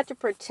even tried to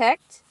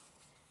protect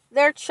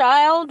their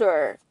child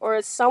or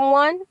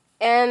someone,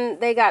 and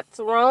they got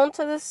thrown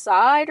to the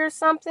side or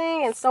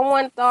something, and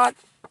someone thought,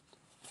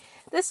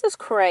 this is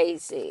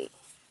crazy.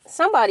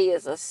 Somebody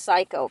is a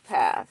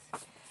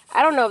psychopath.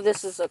 I don't know if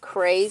this is a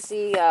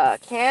crazy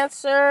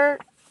Cancer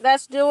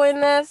that's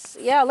doing this.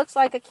 Yeah, it looks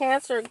like a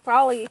Cancer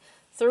probably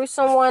threw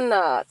someone,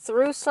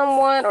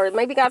 or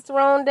maybe got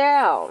thrown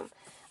down.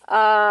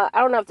 I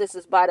don't know if this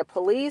is by the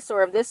police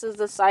or if this is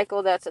the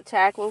psycho that's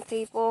attacking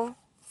people.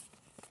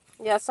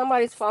 Yeah,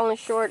 somebody's falling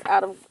short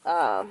out of,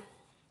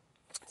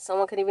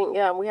 someone could even,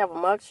 yeah, we have a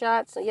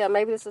mugshot. So yeah,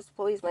 maybe this is the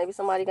police. Maybe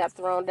somebody got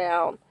thrown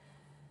down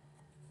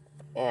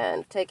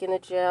and taken to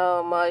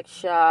jail,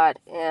 mugshot,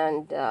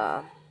 and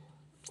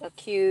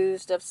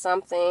accused of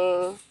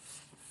something.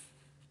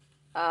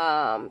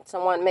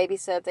 Someone maybe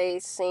said they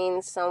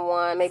seen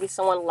someone, maybe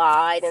someone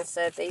lied and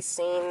said they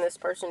seen this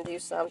person do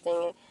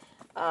something.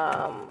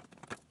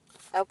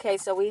 Okay,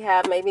 so we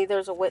have, maybe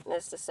there's a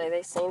witness to say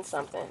they seen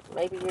something.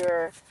 Maybe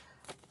you're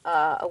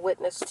a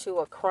witness to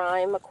a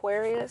crime,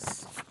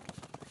 Aquarius,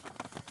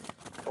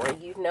 or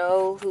you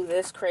know who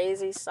this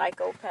crazy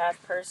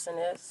psychopath person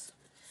is.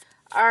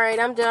 All right,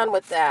 I'm done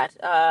with that.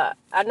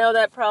 I know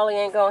that probably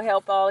ain't gonna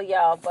help all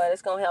y'all, but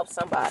it's gonna help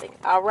somebody.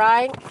 All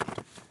right.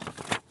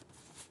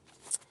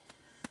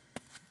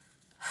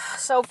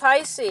 So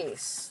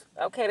Pisces,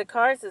 okay, the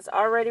cards is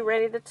already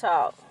ready to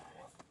talk.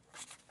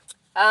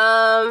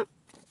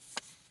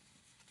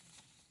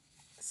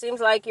 Seems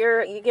like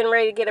you're getting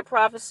ready to get a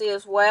prophecy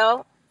as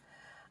well.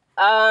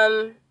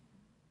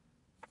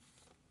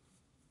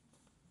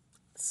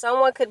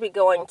 Someone could be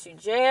going to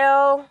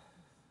jail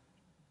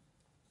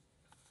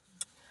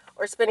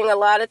or spending a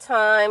lot of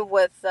time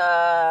with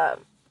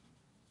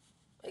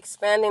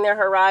expanding their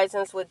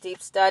horizons with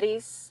deep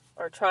studies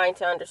or trying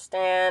to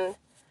understand,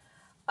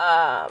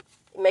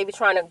 maybe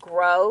trying to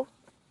grow,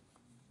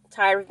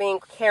 tired of being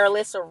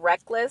careless or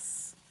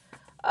reckless.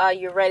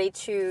 You're ready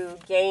to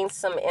gain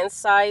some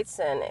insights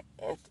and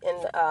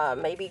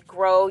maybe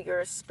grow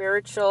your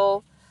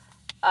spiritual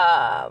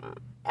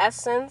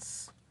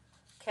essence.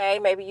 Okay,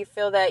 maybe you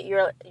feel that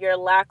you're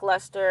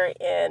lackluster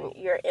in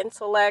your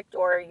intellect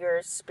or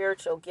your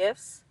spiritual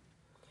gifts.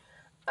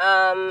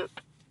 You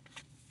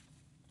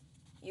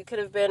could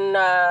have been,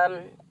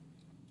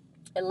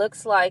 it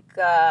looks like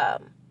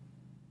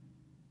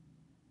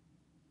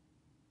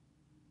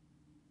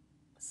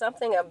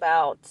something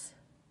about,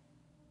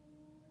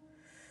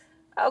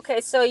 okay,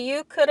 so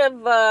you could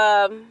have,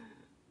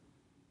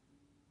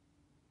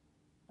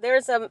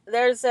 there's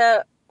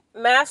a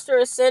master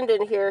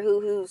ascendant here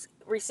who's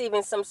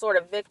receiving some sort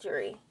of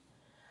victory.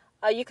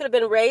 You could have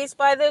been raised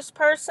by this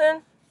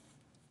person.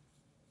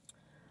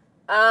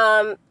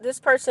 This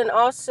person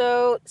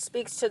also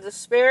speaks to the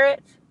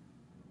spirit.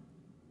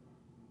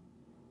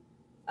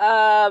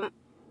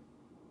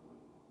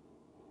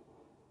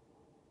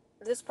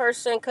 This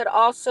person could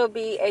also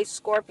be a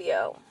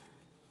Scorpio.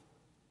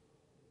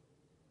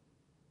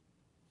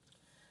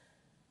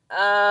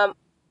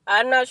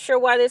 I'm not sure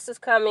why this is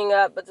coming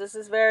up, but this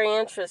is very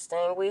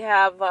interesting. We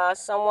have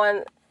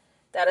someone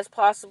that is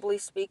possibly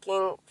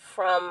speaking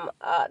from,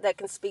 that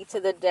can speak to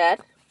the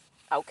dead,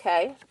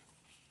 okay?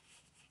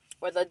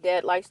 Or the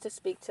dead likes to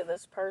speak to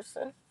this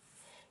person.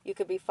 You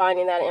could be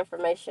finding that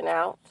information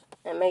out,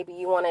 and maybe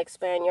you want to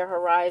expand your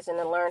horizon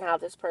and learn how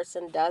this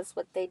person does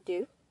what they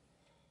do,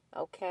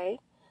 okay?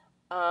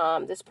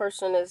 This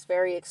person is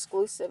very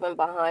exclusive and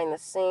behind the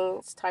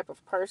scenes type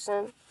of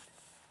person.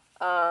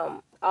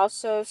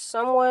 Also,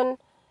 someone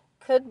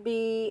could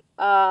be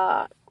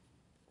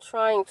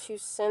trying to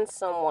send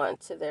someone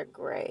to their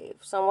grave.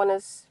 Someone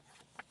is,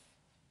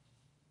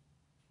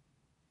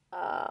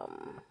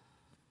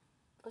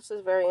 this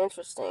is very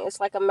interesting. It's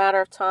like a matter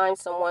of time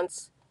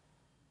someone's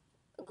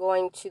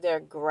going to their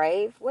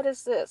grave. What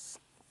is this?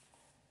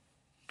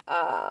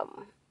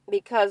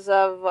 Because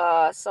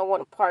of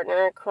someone,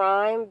 partner in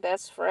crime,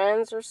 best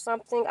friends or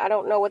something. I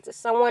don't know what the,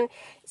 someone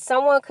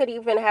could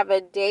even have a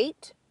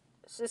date.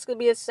 So this could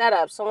be a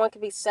setup. Someone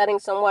could be setting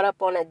someone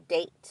up on a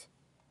date.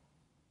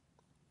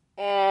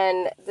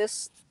 And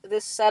this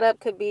setup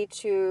could be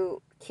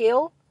to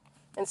kill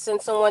and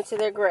send someone to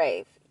their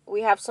grave.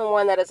 We have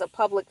someone that is a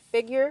public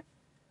figure,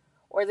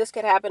 or this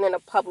could happen in a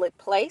public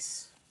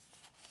place.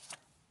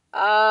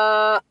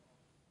 Yeah,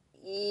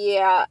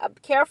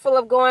 careful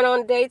of going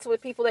on dates with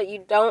people that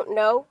you don't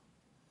know.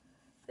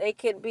 They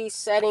could be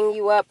setting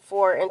you up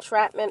for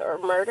entrapment or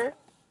murder.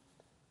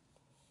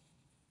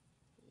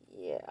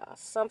 Yeah,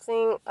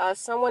 something,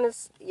 someone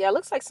is, yeah, it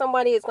looks like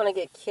somebody is going to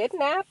get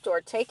kidnapped or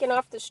taken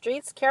off the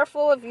streets.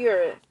 Careful if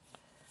you're a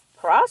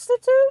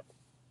prostitute.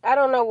 I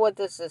don't know what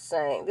this is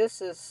saying.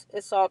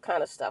 It's all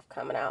kind of stuff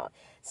coming out.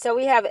 So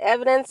we have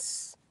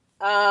evidence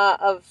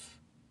of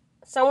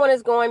someone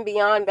is going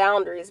beyond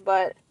boundaries,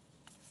 but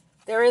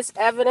there is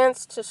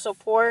evidence to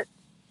support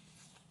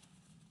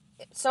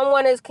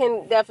someone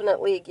can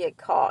definitely get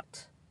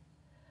caught.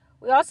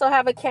 We also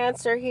have a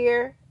Cancer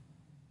here.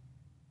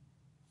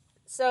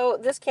 So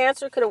this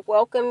Cancer could have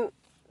welcomed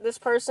this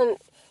person.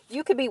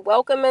 You could be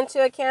welcome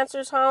into a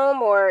Cancer's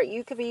home, or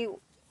you could be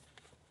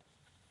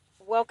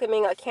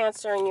welcoming a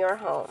Cancer in your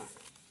home.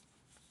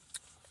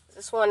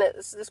 This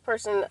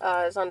person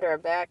is under a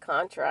bad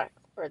contract,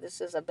 or this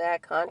is a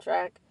bad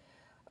contract.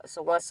 It's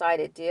a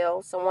one-sided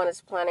deal. Someone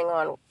is planning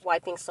on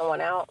wiping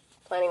someone out,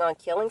 planning on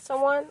killing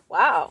someone.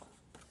 Wow.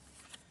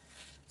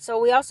 So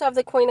we also have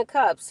the Queen of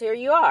Cups. Here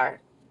you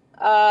are.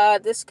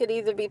 This could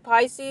either be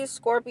Pisces,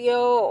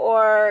 Scorpio,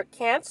 or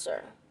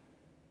Cancer.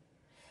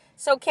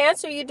 So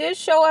Cancer, you did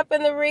show up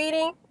in the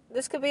reading.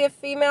 This could be a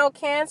female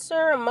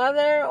Cancer, a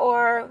mother,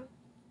 or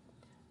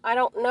I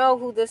don't know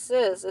who this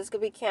is. This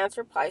could be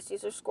Cancer,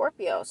 Pisces, or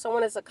Scorpio.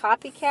 Someone is a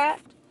copycat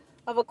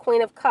of a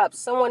Queen of Cups.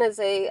 Someone is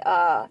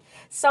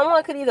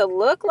someone could either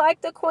look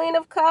like the Queen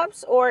of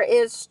Cups or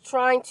is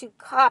trying to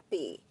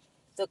copy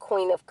the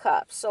Queen of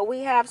Cups. So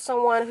we have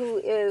someone who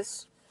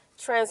is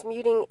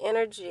transmuting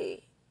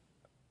energy.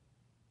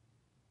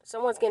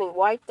 Someone's getting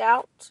wiped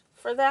out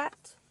for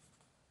that.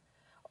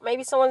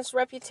 Maybe someone's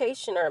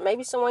reputation, or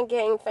maybe someone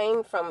gained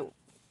fame from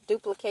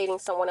duplicating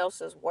someone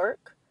else's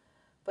work,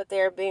 but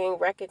they're being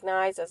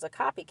recognized as a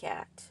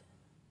copycat.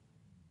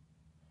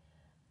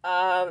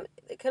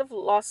 They could have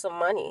lost some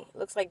money.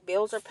 Looks like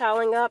bills are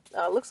piling up.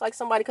 Looks like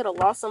somebody could have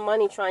lost some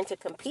money trying to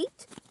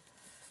compete.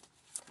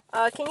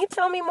 Can you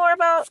tell me more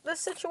about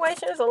this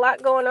situation? There's a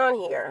lot going on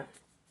here.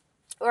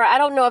 Or I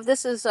don't know if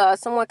this is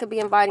someone could be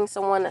inviting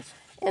someone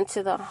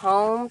into the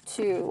home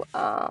to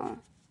I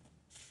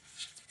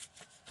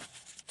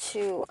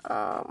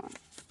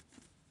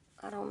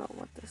don't know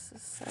what this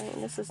is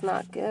saying. This is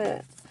not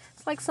good.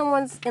 It's like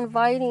someone's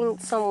inviting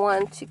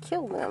someone to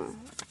kill them.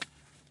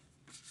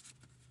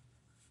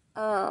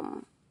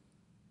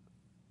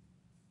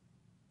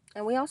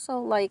 And we also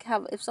like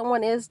have, if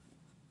someone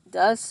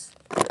does,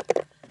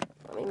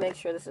 let me make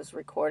sure this is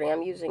recording.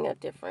 I'm using a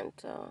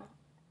different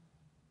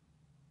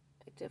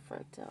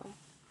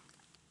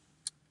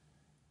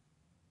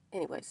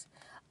anyways.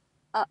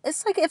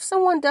 It's like if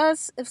someone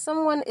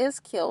is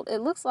killed, it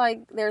looks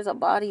like there's a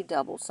body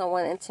double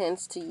someone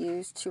intends to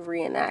use to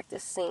reenact a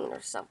scene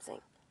or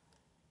something.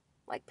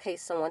 Like pay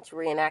someone to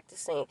reenact a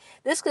scene.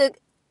 This could,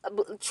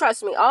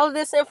 trust me, all of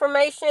this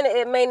information,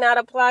 it may not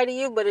apply to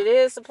you, but it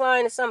is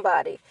applying to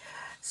somebody.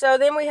 So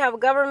then we have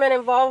government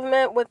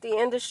involvement with the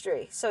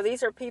industry. So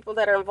these are people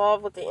that are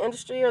involved with the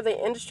industry, or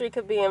the industry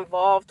could be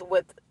involved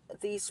with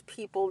these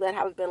people that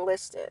have been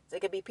listed. They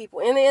could be people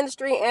in the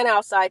industry and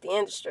outside the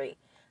industry.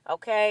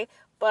 Okay?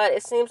 But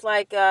it seems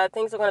like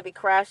things are going to be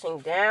crashing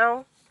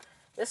down.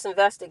 This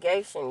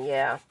investigation,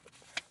 yeah.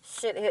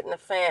 Shit hitting the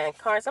fan.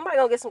 Somebody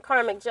going to get some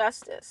karmic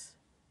justice.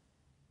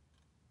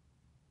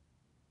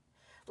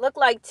 Look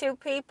like two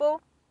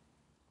people.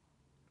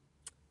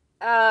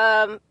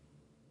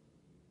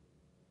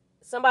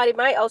 Somebody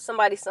might owe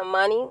somebody some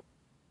money.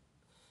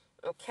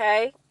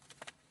 Okay.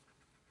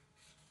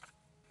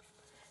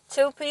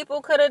 2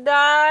 people could have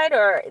died,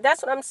 or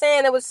that's what I'm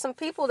saying. There was some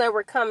people that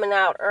were coming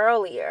out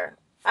earlier.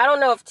 I don't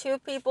know if 2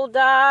 people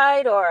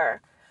died,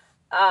 or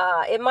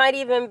it might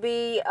even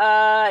be,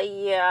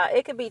 yeah,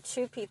 it could be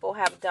 2 people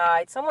have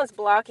died. Someone's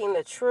blocking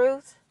the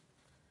truth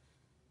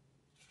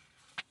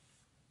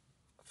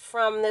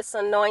from this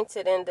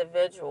anointed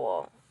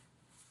individual.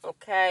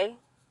 Okay.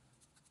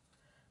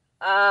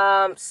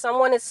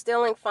 Someone is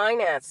stealing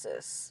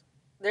finances.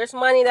 There's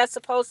money that's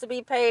supposed to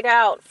be paid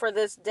out for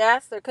this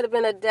death. There could have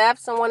been a death.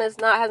 Someone has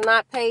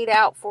not paid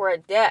out for a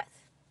death.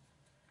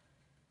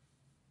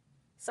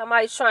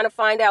 Somebody's trying to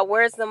find out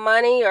where's the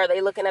money. Or are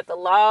they looking at the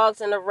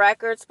logs and the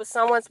records? But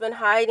someone's been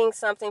hiding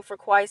something for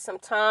quite some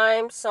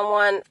time.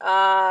 Someone,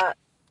 I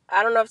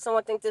don't know if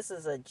someone thinks this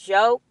is a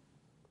joke.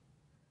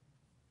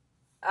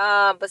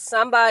 But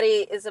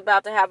somebody is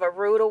about to have a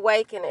rude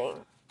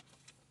awakening.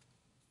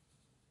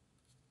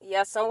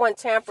 Yeah, someone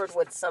tampered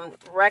with some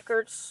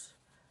records.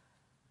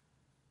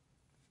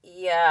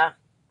 Yeah.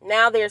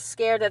 Now they're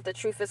scared that the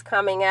truth is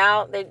coming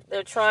out.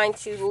 They're trying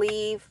to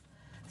leave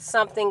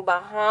something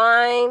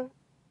behind.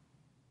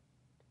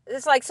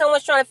 It's like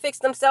someone's trying to fix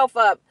themselves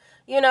up.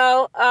 You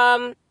know,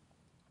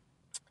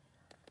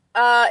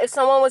 if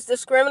someone was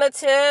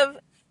discriminative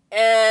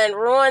and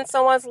ruined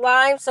someone's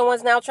life,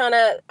 someone's now trying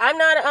to, I'm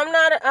not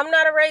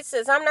a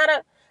racist.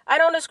 I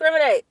don't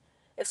discriminate.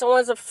 If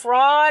someone's a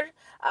fraud,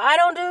 I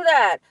don't do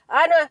that.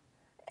 I don't,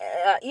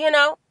 you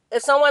know,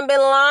 if someone been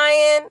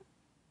lying,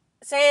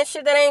 saying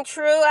shit that ain't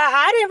true,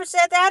 I never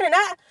said that, and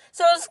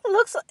so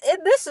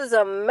this is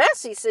a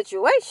messy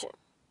situation.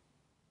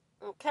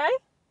 Okay?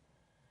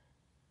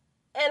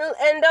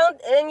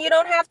 And you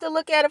don't have to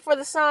look at it for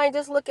the sign,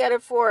 just look at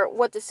it for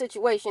what the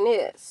situation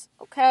is,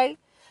 okay?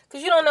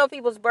 Because you don't know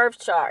people's birth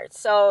charts.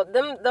 So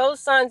those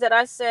signs that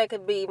I said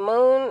could be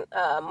moon,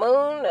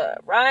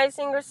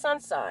 rising, or sun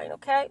sign,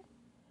 okay?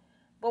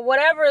 But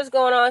whatever is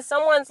going on,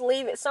 someone's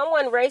leaving.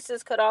 Someone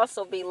racist could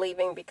also be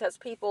leaving because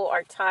people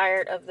are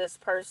tired of this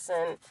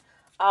person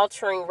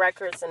altering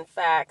records and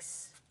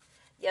facts.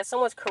 Yeah,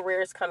 someone's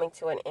career is coming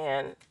to an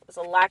end. There's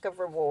a lack of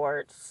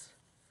rewards.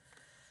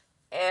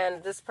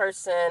 And this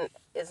person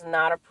is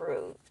not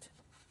approved.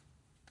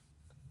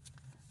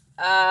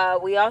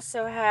 We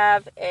also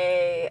have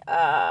a,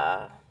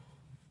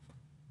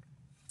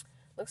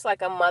 looks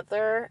like a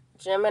mother,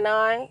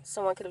 Gemini.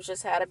 Someone could have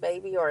just had a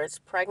baby or is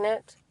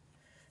pregnant.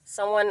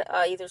 Someone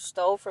either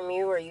stole from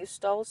you or you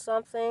stole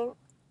something.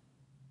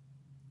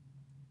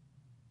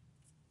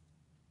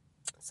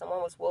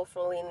 Someone was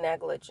willfully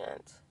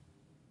negligent,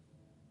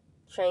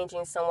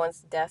 changing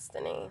someone's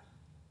destiny.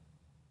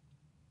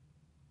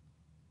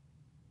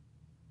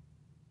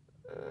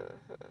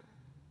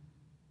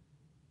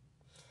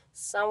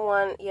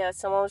 Someone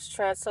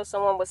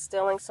was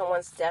stealing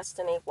someone's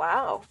destiny.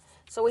 Wow.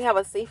 So we have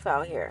a thief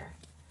out here.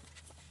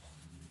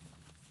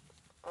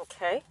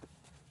 Okay.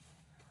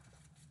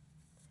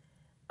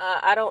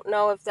 I don't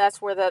know if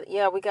that's where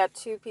we got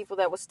 2 people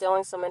that were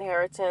stealing some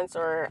inheritance,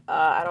 or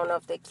I don't know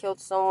if they killed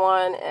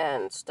someone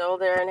and stole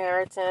their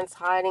inheritance,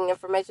 hiding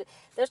information.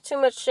 There's too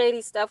much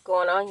shady stuff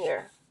going on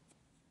here.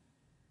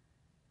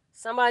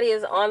 Somebody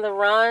is on the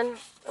run,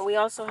 and we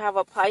also have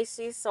a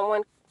Pisces.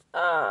 Someone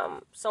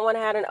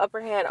had an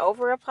upper hand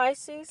over a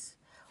Pisces,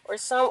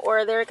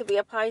 or there could be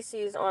a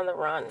Pisces on the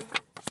run.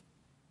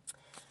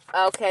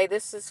 Okay,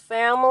 this is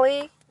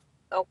family.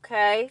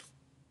 Okay.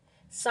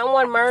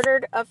 Someone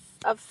murdered a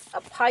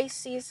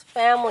Pisces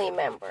family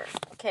member.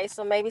 Okay,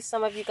 so maybe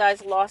some of you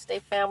guys lost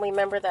a family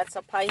member that's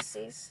a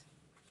Pisces.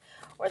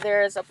 Or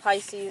there is a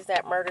Pisces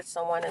that murdered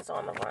someone is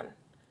on the run.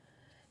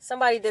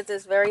 Somebody did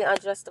this very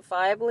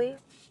unjustifiably.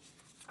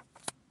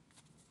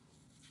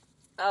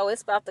 Oh,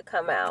 it's about to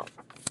come out.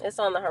 It's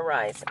on the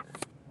horizon.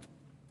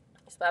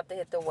 It's about to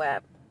hit the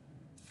web.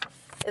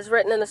 It's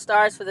written in the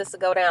stars for this to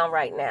go down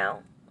right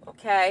now.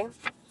 Okay?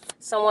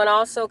 Someone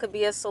also could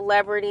be a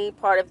celebrity,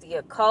 part of the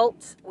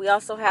occult. We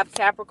also have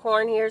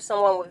Capricorn here,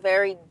 someone with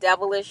very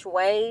devilish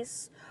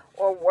ways,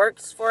 or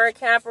works for a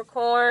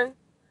Capricorn,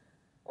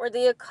 or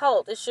the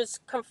occult. It's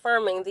just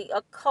confirming the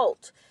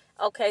occult.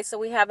 Okay, so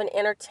we have an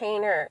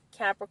entertainer,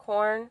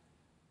 Capricorn.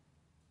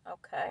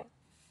 Okay.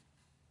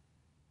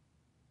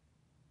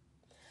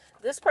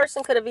 This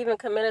person could have even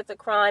committed the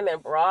crime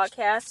and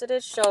broadcasted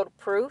it, showed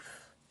proof.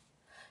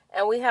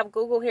 And we have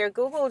Google here.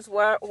 Google is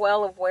well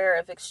aware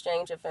of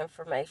exchange of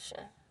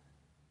information.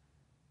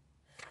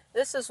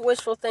 This is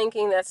wishful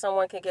thinking that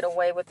someone can get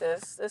away with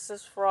this. This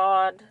is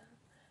fraud.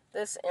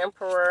 This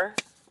emperor.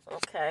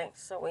 Okay,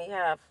 so we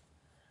have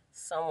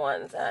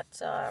someone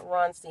that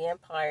runs the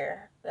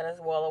empire that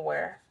is well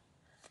aware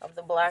of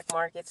the black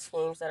market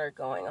schemes that are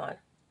going on.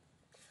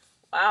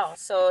 Wow,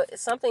 so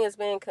something is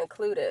being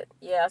concluded.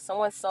 Yeah,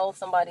 someone sold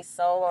somebody's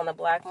soul on the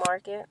black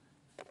market.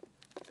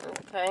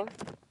 Okay.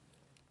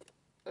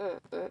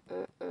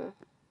 Okay.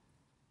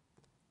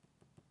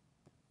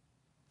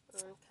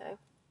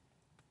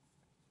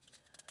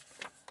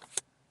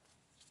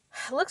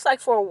 Looks like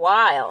for a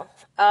while,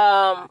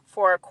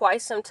 for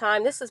quite some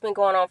time. This has been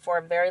going on for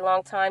a very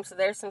long time, so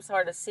there's some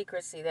sort of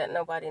secrecy that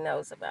nobody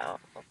knows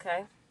about.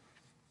 Okay.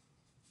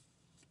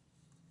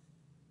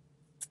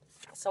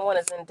 Someone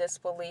is in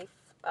disbelief.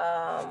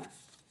 I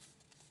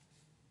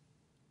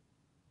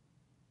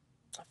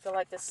feel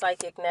like the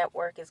psychic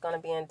network is going to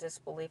be in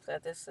disbelief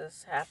that this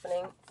is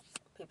happening.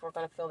 People are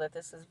going to feel that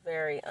this is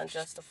very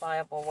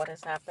unjustifiable, what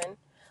has happened.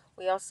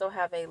 We also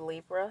have a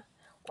Libra,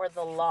 or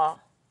the law,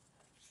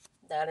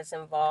 that is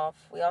involved.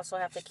 We also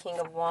have the King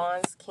of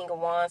Wands. King of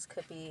Wands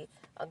could be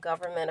a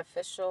government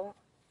official,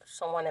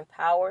 someone in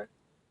power,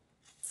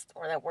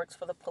 or that works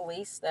for the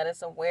police that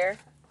is aware.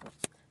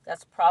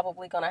 That's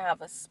probably going to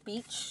have a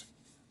speech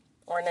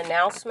or an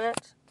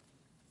announcement.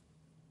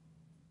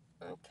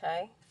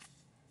 Okay.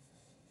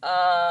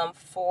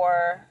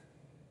 For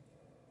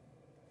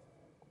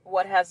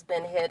what has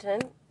been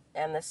hidden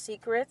and the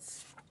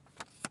secrets.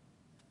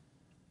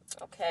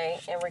 Okay.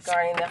 And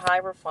regarding the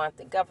Hierophant,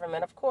 the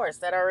government, of course,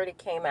 that already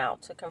came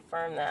out to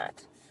confirm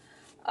that.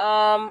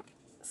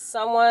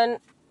 Someone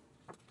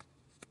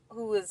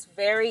who is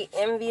very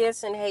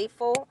envious and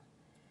hateful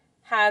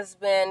has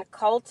been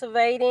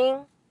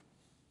cultivating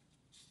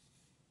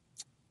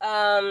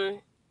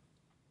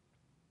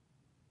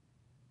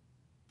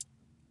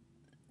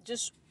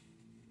just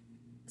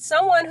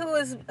someone who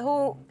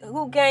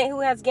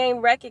has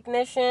gained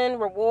recognition,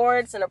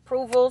 rewards, and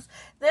approvals.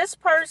 This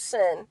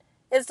person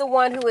is the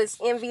one who is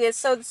envious.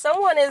 So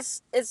someone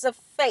is a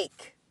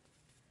fake.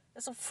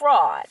 It's a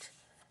fraud.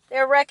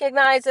 They're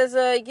recognized as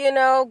a,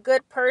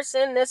 good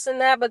person, this and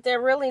that, but they're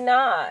really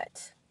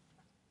not.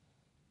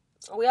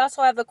 We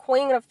also have the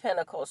Queen of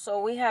Pentacles.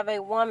 So we have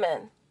a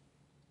woman.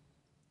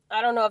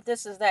 I don't know if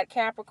this is that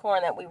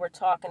Capricorn that we were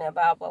talking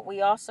about, but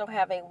we also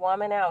have a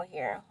woman out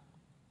here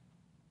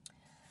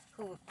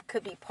who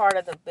could be part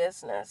of the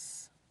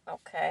business.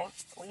 Okay.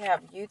 We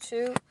have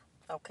YouTube.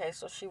 Okay,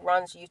 so she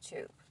runs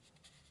YouTube.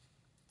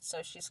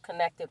 So she's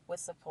connected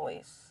with the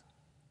police.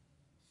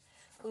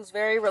 Who's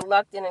very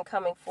reluctant in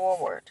coming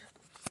forward.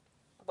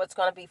 What's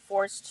going to be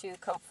forced to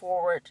come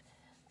forward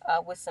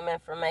with some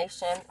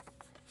information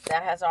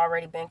that has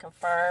already been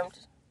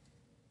confirmed.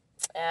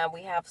 And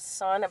we have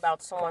son,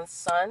 about someone's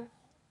son.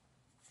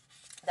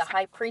 The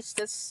High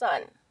Priestess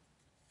son.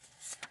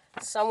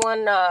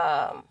 Someone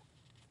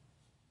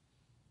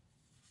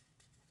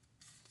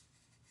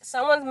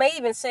may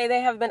even say they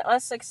have been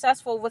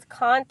unsuccessful with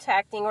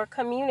contacting or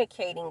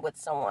communicating with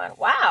someone.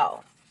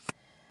 Wow.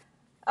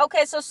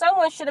 Okay, so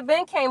someone should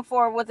have came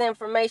forward with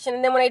information,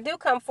 and then when they do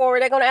come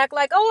forward, they're going to act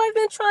like, oh, I've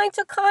been trying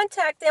to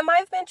contact them.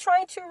 I've been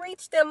trying to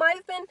reach them.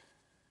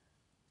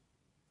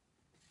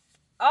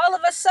 All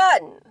of a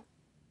sudden.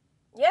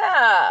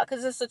 Yeah,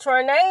 because it's a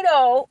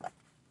tornado.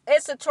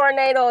 It's a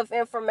tornado of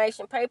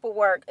information,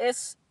 paperwork.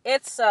 It's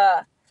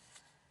a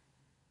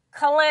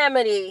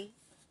calamity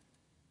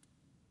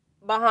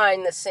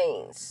behind the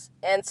scenes.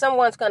 And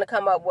someone's going to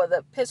come up with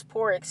a piss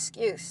poor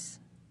excuse.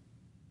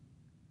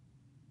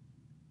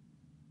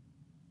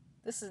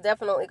 This is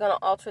definitely going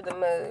to alter the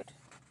mood.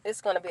 It's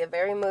going to be a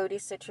very moody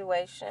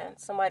situation.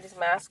 Somebody's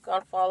mask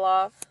going to fall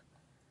off.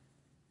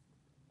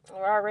 It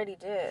already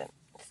did.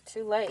 It's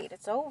too late.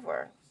 It's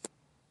over.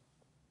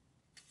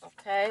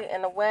 Okay,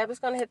 and the web is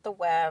going to hit the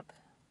web.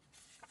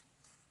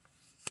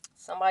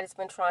 Somebody's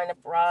been trying to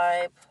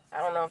bribe. I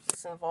don't know if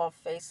this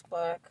involved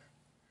Facebook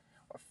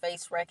or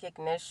face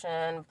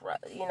recognition,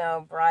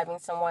 bribing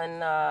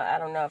someone. I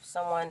don't know if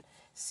someone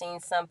seen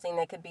something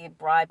that could be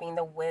bribing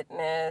the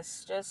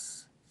witness,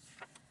 just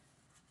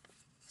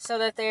so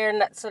that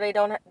so they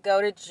don't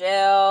go to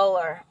jail,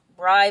 or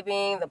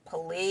bribing the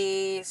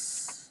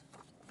police.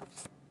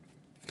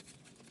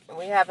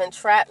 We have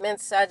entrapment,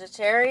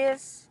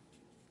 Sagittarius.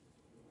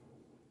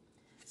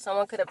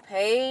 Someone could have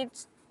paid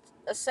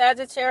a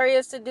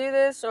Sagittarius to do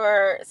this,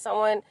 or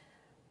someone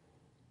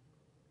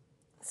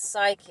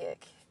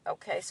psychic.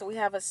 Okay, so we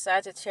have a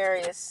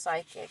Sagittarius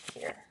psychic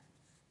here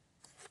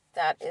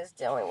that is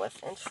dealing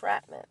with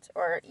entrapment,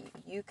 or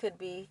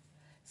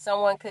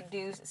someone could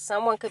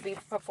be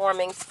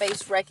performing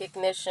face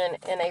recognition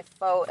in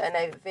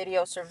a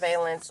video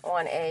surveillance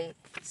on a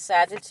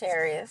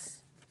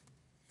Sagittarius,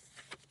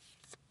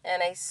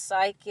 and a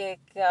psychic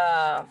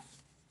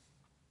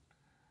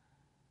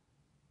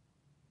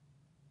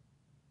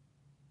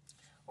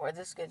or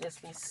this could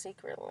just be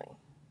secretly.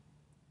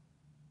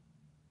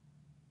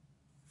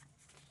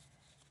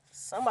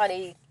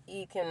 Somebody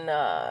you can,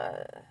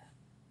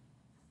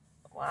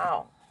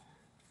 wow.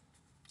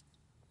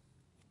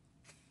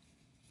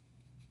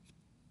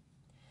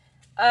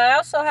 I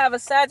also have a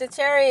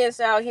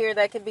Sagittarius out here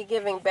that could be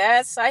giving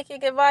bad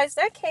psychic advice.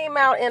 That came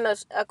out in an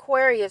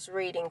Aquarius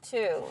reading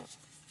too.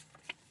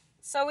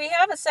 So we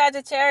have a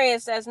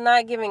Sagittarius that's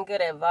not giving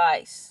good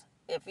advice.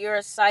 If you're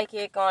a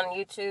psychic on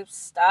YouTube,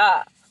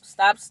 stop.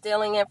 Stop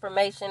stealing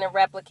information and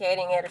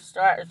replicating it, or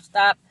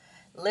stop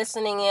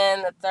listening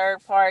in the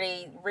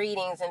third-party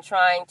readings and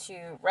trying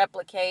to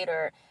replicate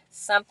or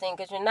something,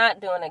 because you're not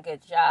doing a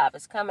good job.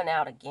 It's coming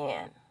out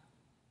again.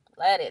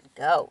 Let it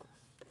go.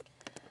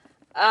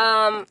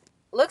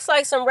 Looks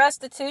like some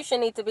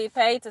restitution needs to be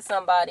paid to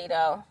somebody,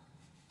 though.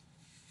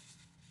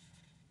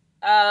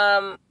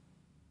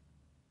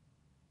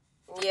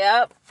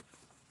 Yep.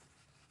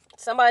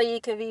 Somebody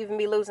could even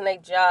be losing a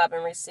job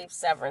and receive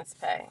severance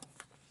pay.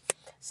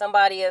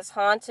 Somebody is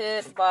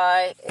haunted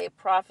by a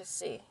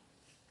prophecy.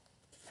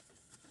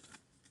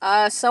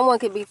 Someone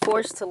could be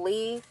forced to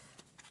leave,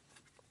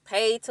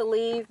 paid to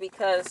leave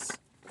because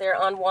they're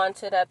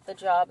unwanted at the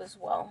job as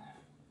well.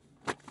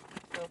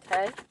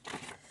 Okay.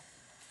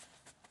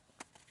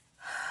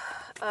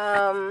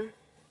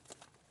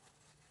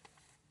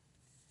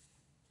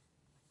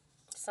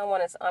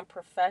 Someone is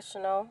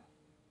unprofessional.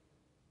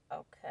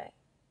 Okay.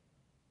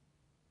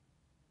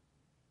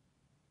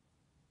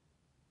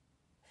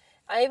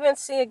 I even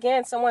see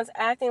again someone's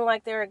acting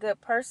like they're a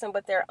good person,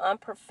 but they're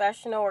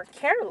unprofessional or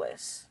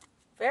careless.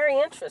 Very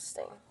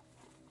interesting.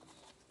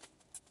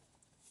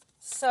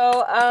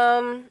 So,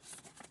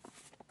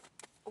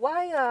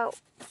 why,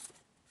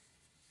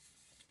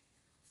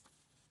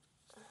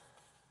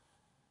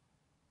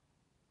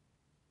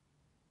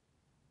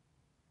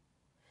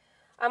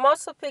 I'm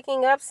also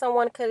picking up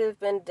someone could have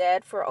been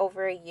dead for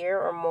over a year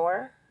or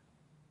more.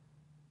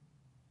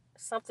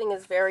 Something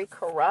is very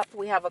corrupt.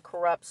 We have a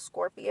corrupt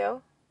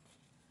Scorpio.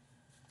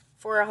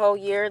 For a whole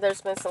year,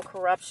 there's been some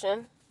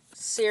corruption.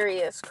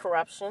 Serious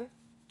corruption.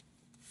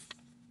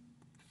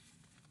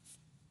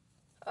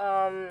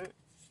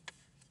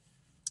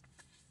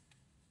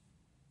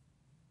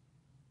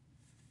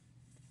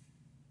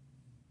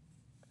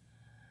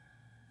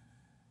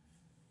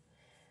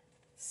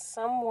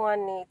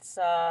 Someone needs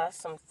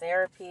some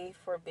therapy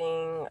for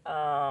being...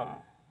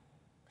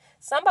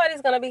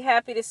 somebody's going to be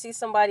happy to see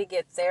somebody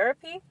get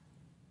therapy.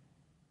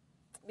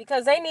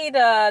 Because they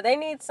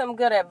need some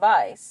good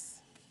advice.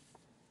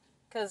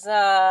 Because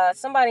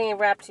somebody ain't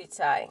wrapped too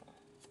tight.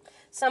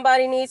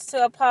 Somebody needs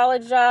to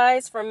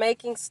apologize for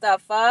making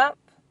stuff up.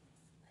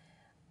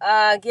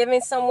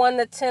 Giving someone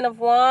the 10 of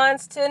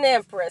Wands to an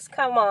Empress.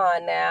 Come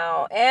on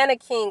now. And a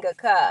King of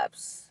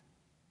Cups.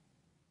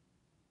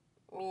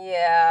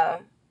 Yeah.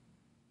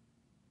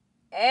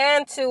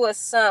 And to a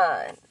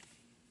Sun.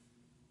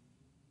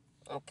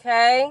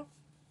 Okay.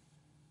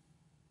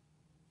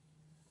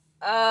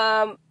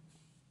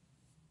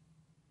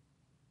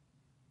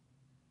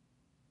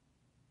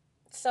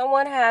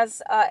 Someone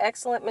has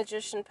excellent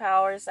magician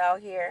powers out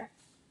here.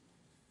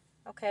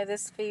 Okay,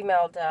 this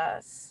female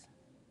does.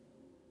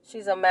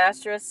 She's a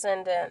master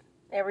ascendant.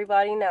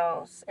 Everybody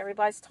knows.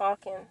 Everybody's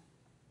talking.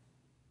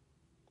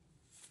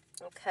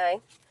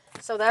 Okay.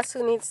 So that's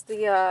who needs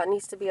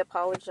to be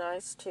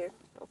apologized to.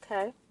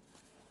 Okay.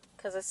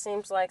 Because it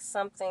seems like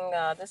something.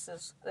 This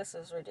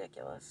is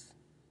ridiculous.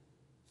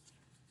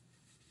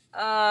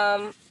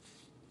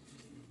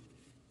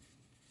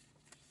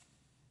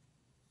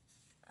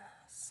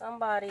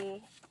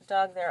 Somebody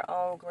dug their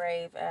own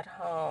grave at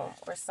home,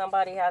 or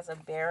somebody has a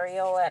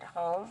burial at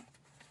home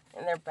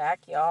in their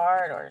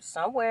backyard or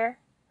somewhere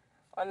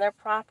on their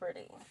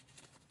property.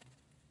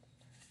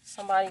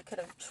 Somebody could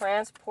have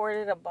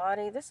transported a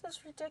body. This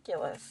is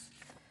ridiculous.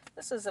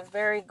 This is a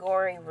very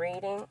gory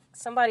reading.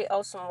 Somebody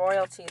owes some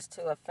royalties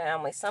to a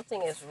family.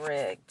 Something is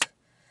rigged.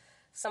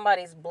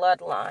 Somebody's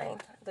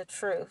bloodline. The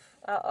truth.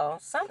 Uh-oh.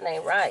 Something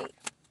ain't right.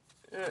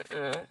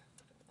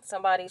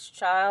 Somebody's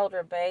child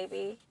or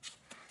baby.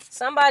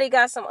 Somebody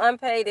got some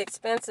unpaid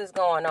expenses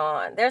going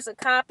on. There's a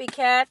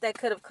copycat that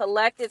could have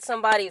collected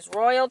somebody's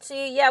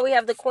royalty. Yeah, we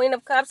have the Queen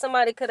of Cups.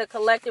 Somebody could have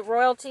collected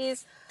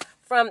royalties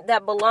from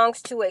that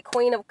belongs to a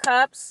Queen of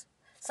Cups.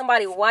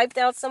 Somebody wiped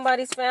out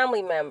somebody's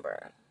family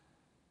member.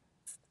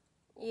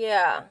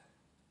 Yeah.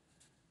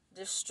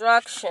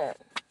 Destruction.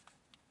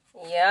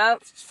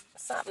 Yep.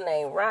 Something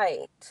ain't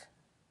right.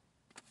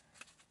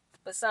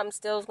 But something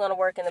still is going to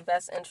work in the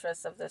best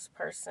interest of this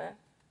person.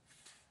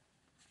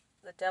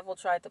 The devil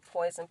tried to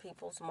poison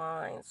people's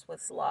minds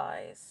with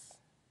lies.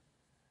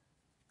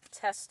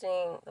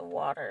 Testing the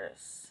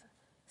waters.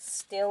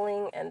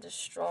 Stealing and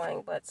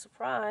destroying. But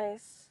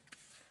surprise.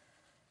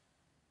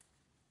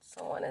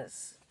 Someone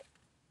is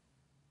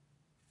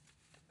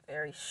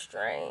very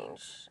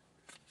strange.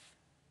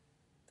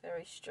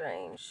 Very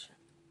strange.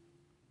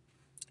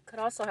 Could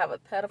also have a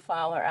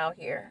pedophile out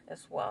here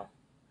as well.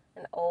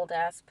 An old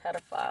ass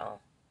pedophile.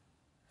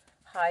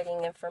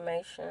 Hiding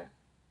information.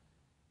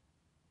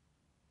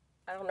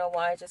 I don't know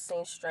why I just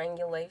seen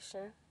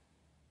strangulation.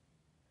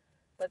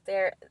 But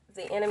the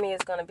enemy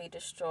is going to be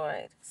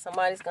destroyed. It's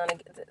going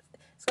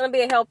to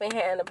be a helping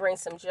hand to bring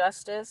some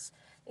justice.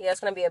 Yeah, it's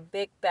going to be a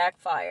big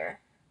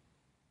backfire.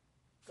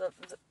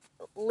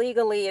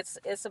 Legally,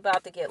 it's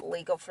about to get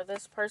legal for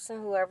this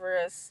person, whoever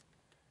is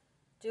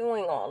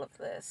doing all of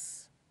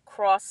this.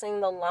 Crossing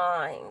the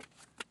line.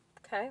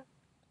 Okay?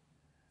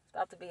 It's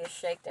about to be a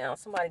shakedown.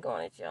 Somebody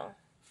going to jail.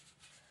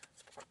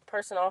 This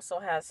person also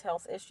has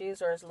health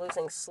issues or is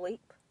losing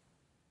sleep.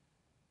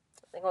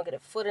 They're going to get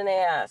a foot in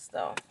their ass,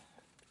 though.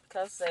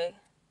 Because they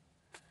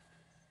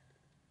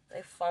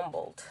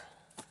fumbled.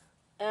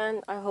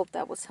 And I hope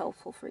that was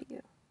helpful for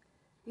you.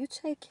 You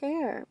take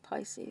care,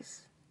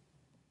 Pisces.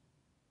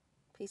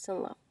 Peace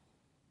and love.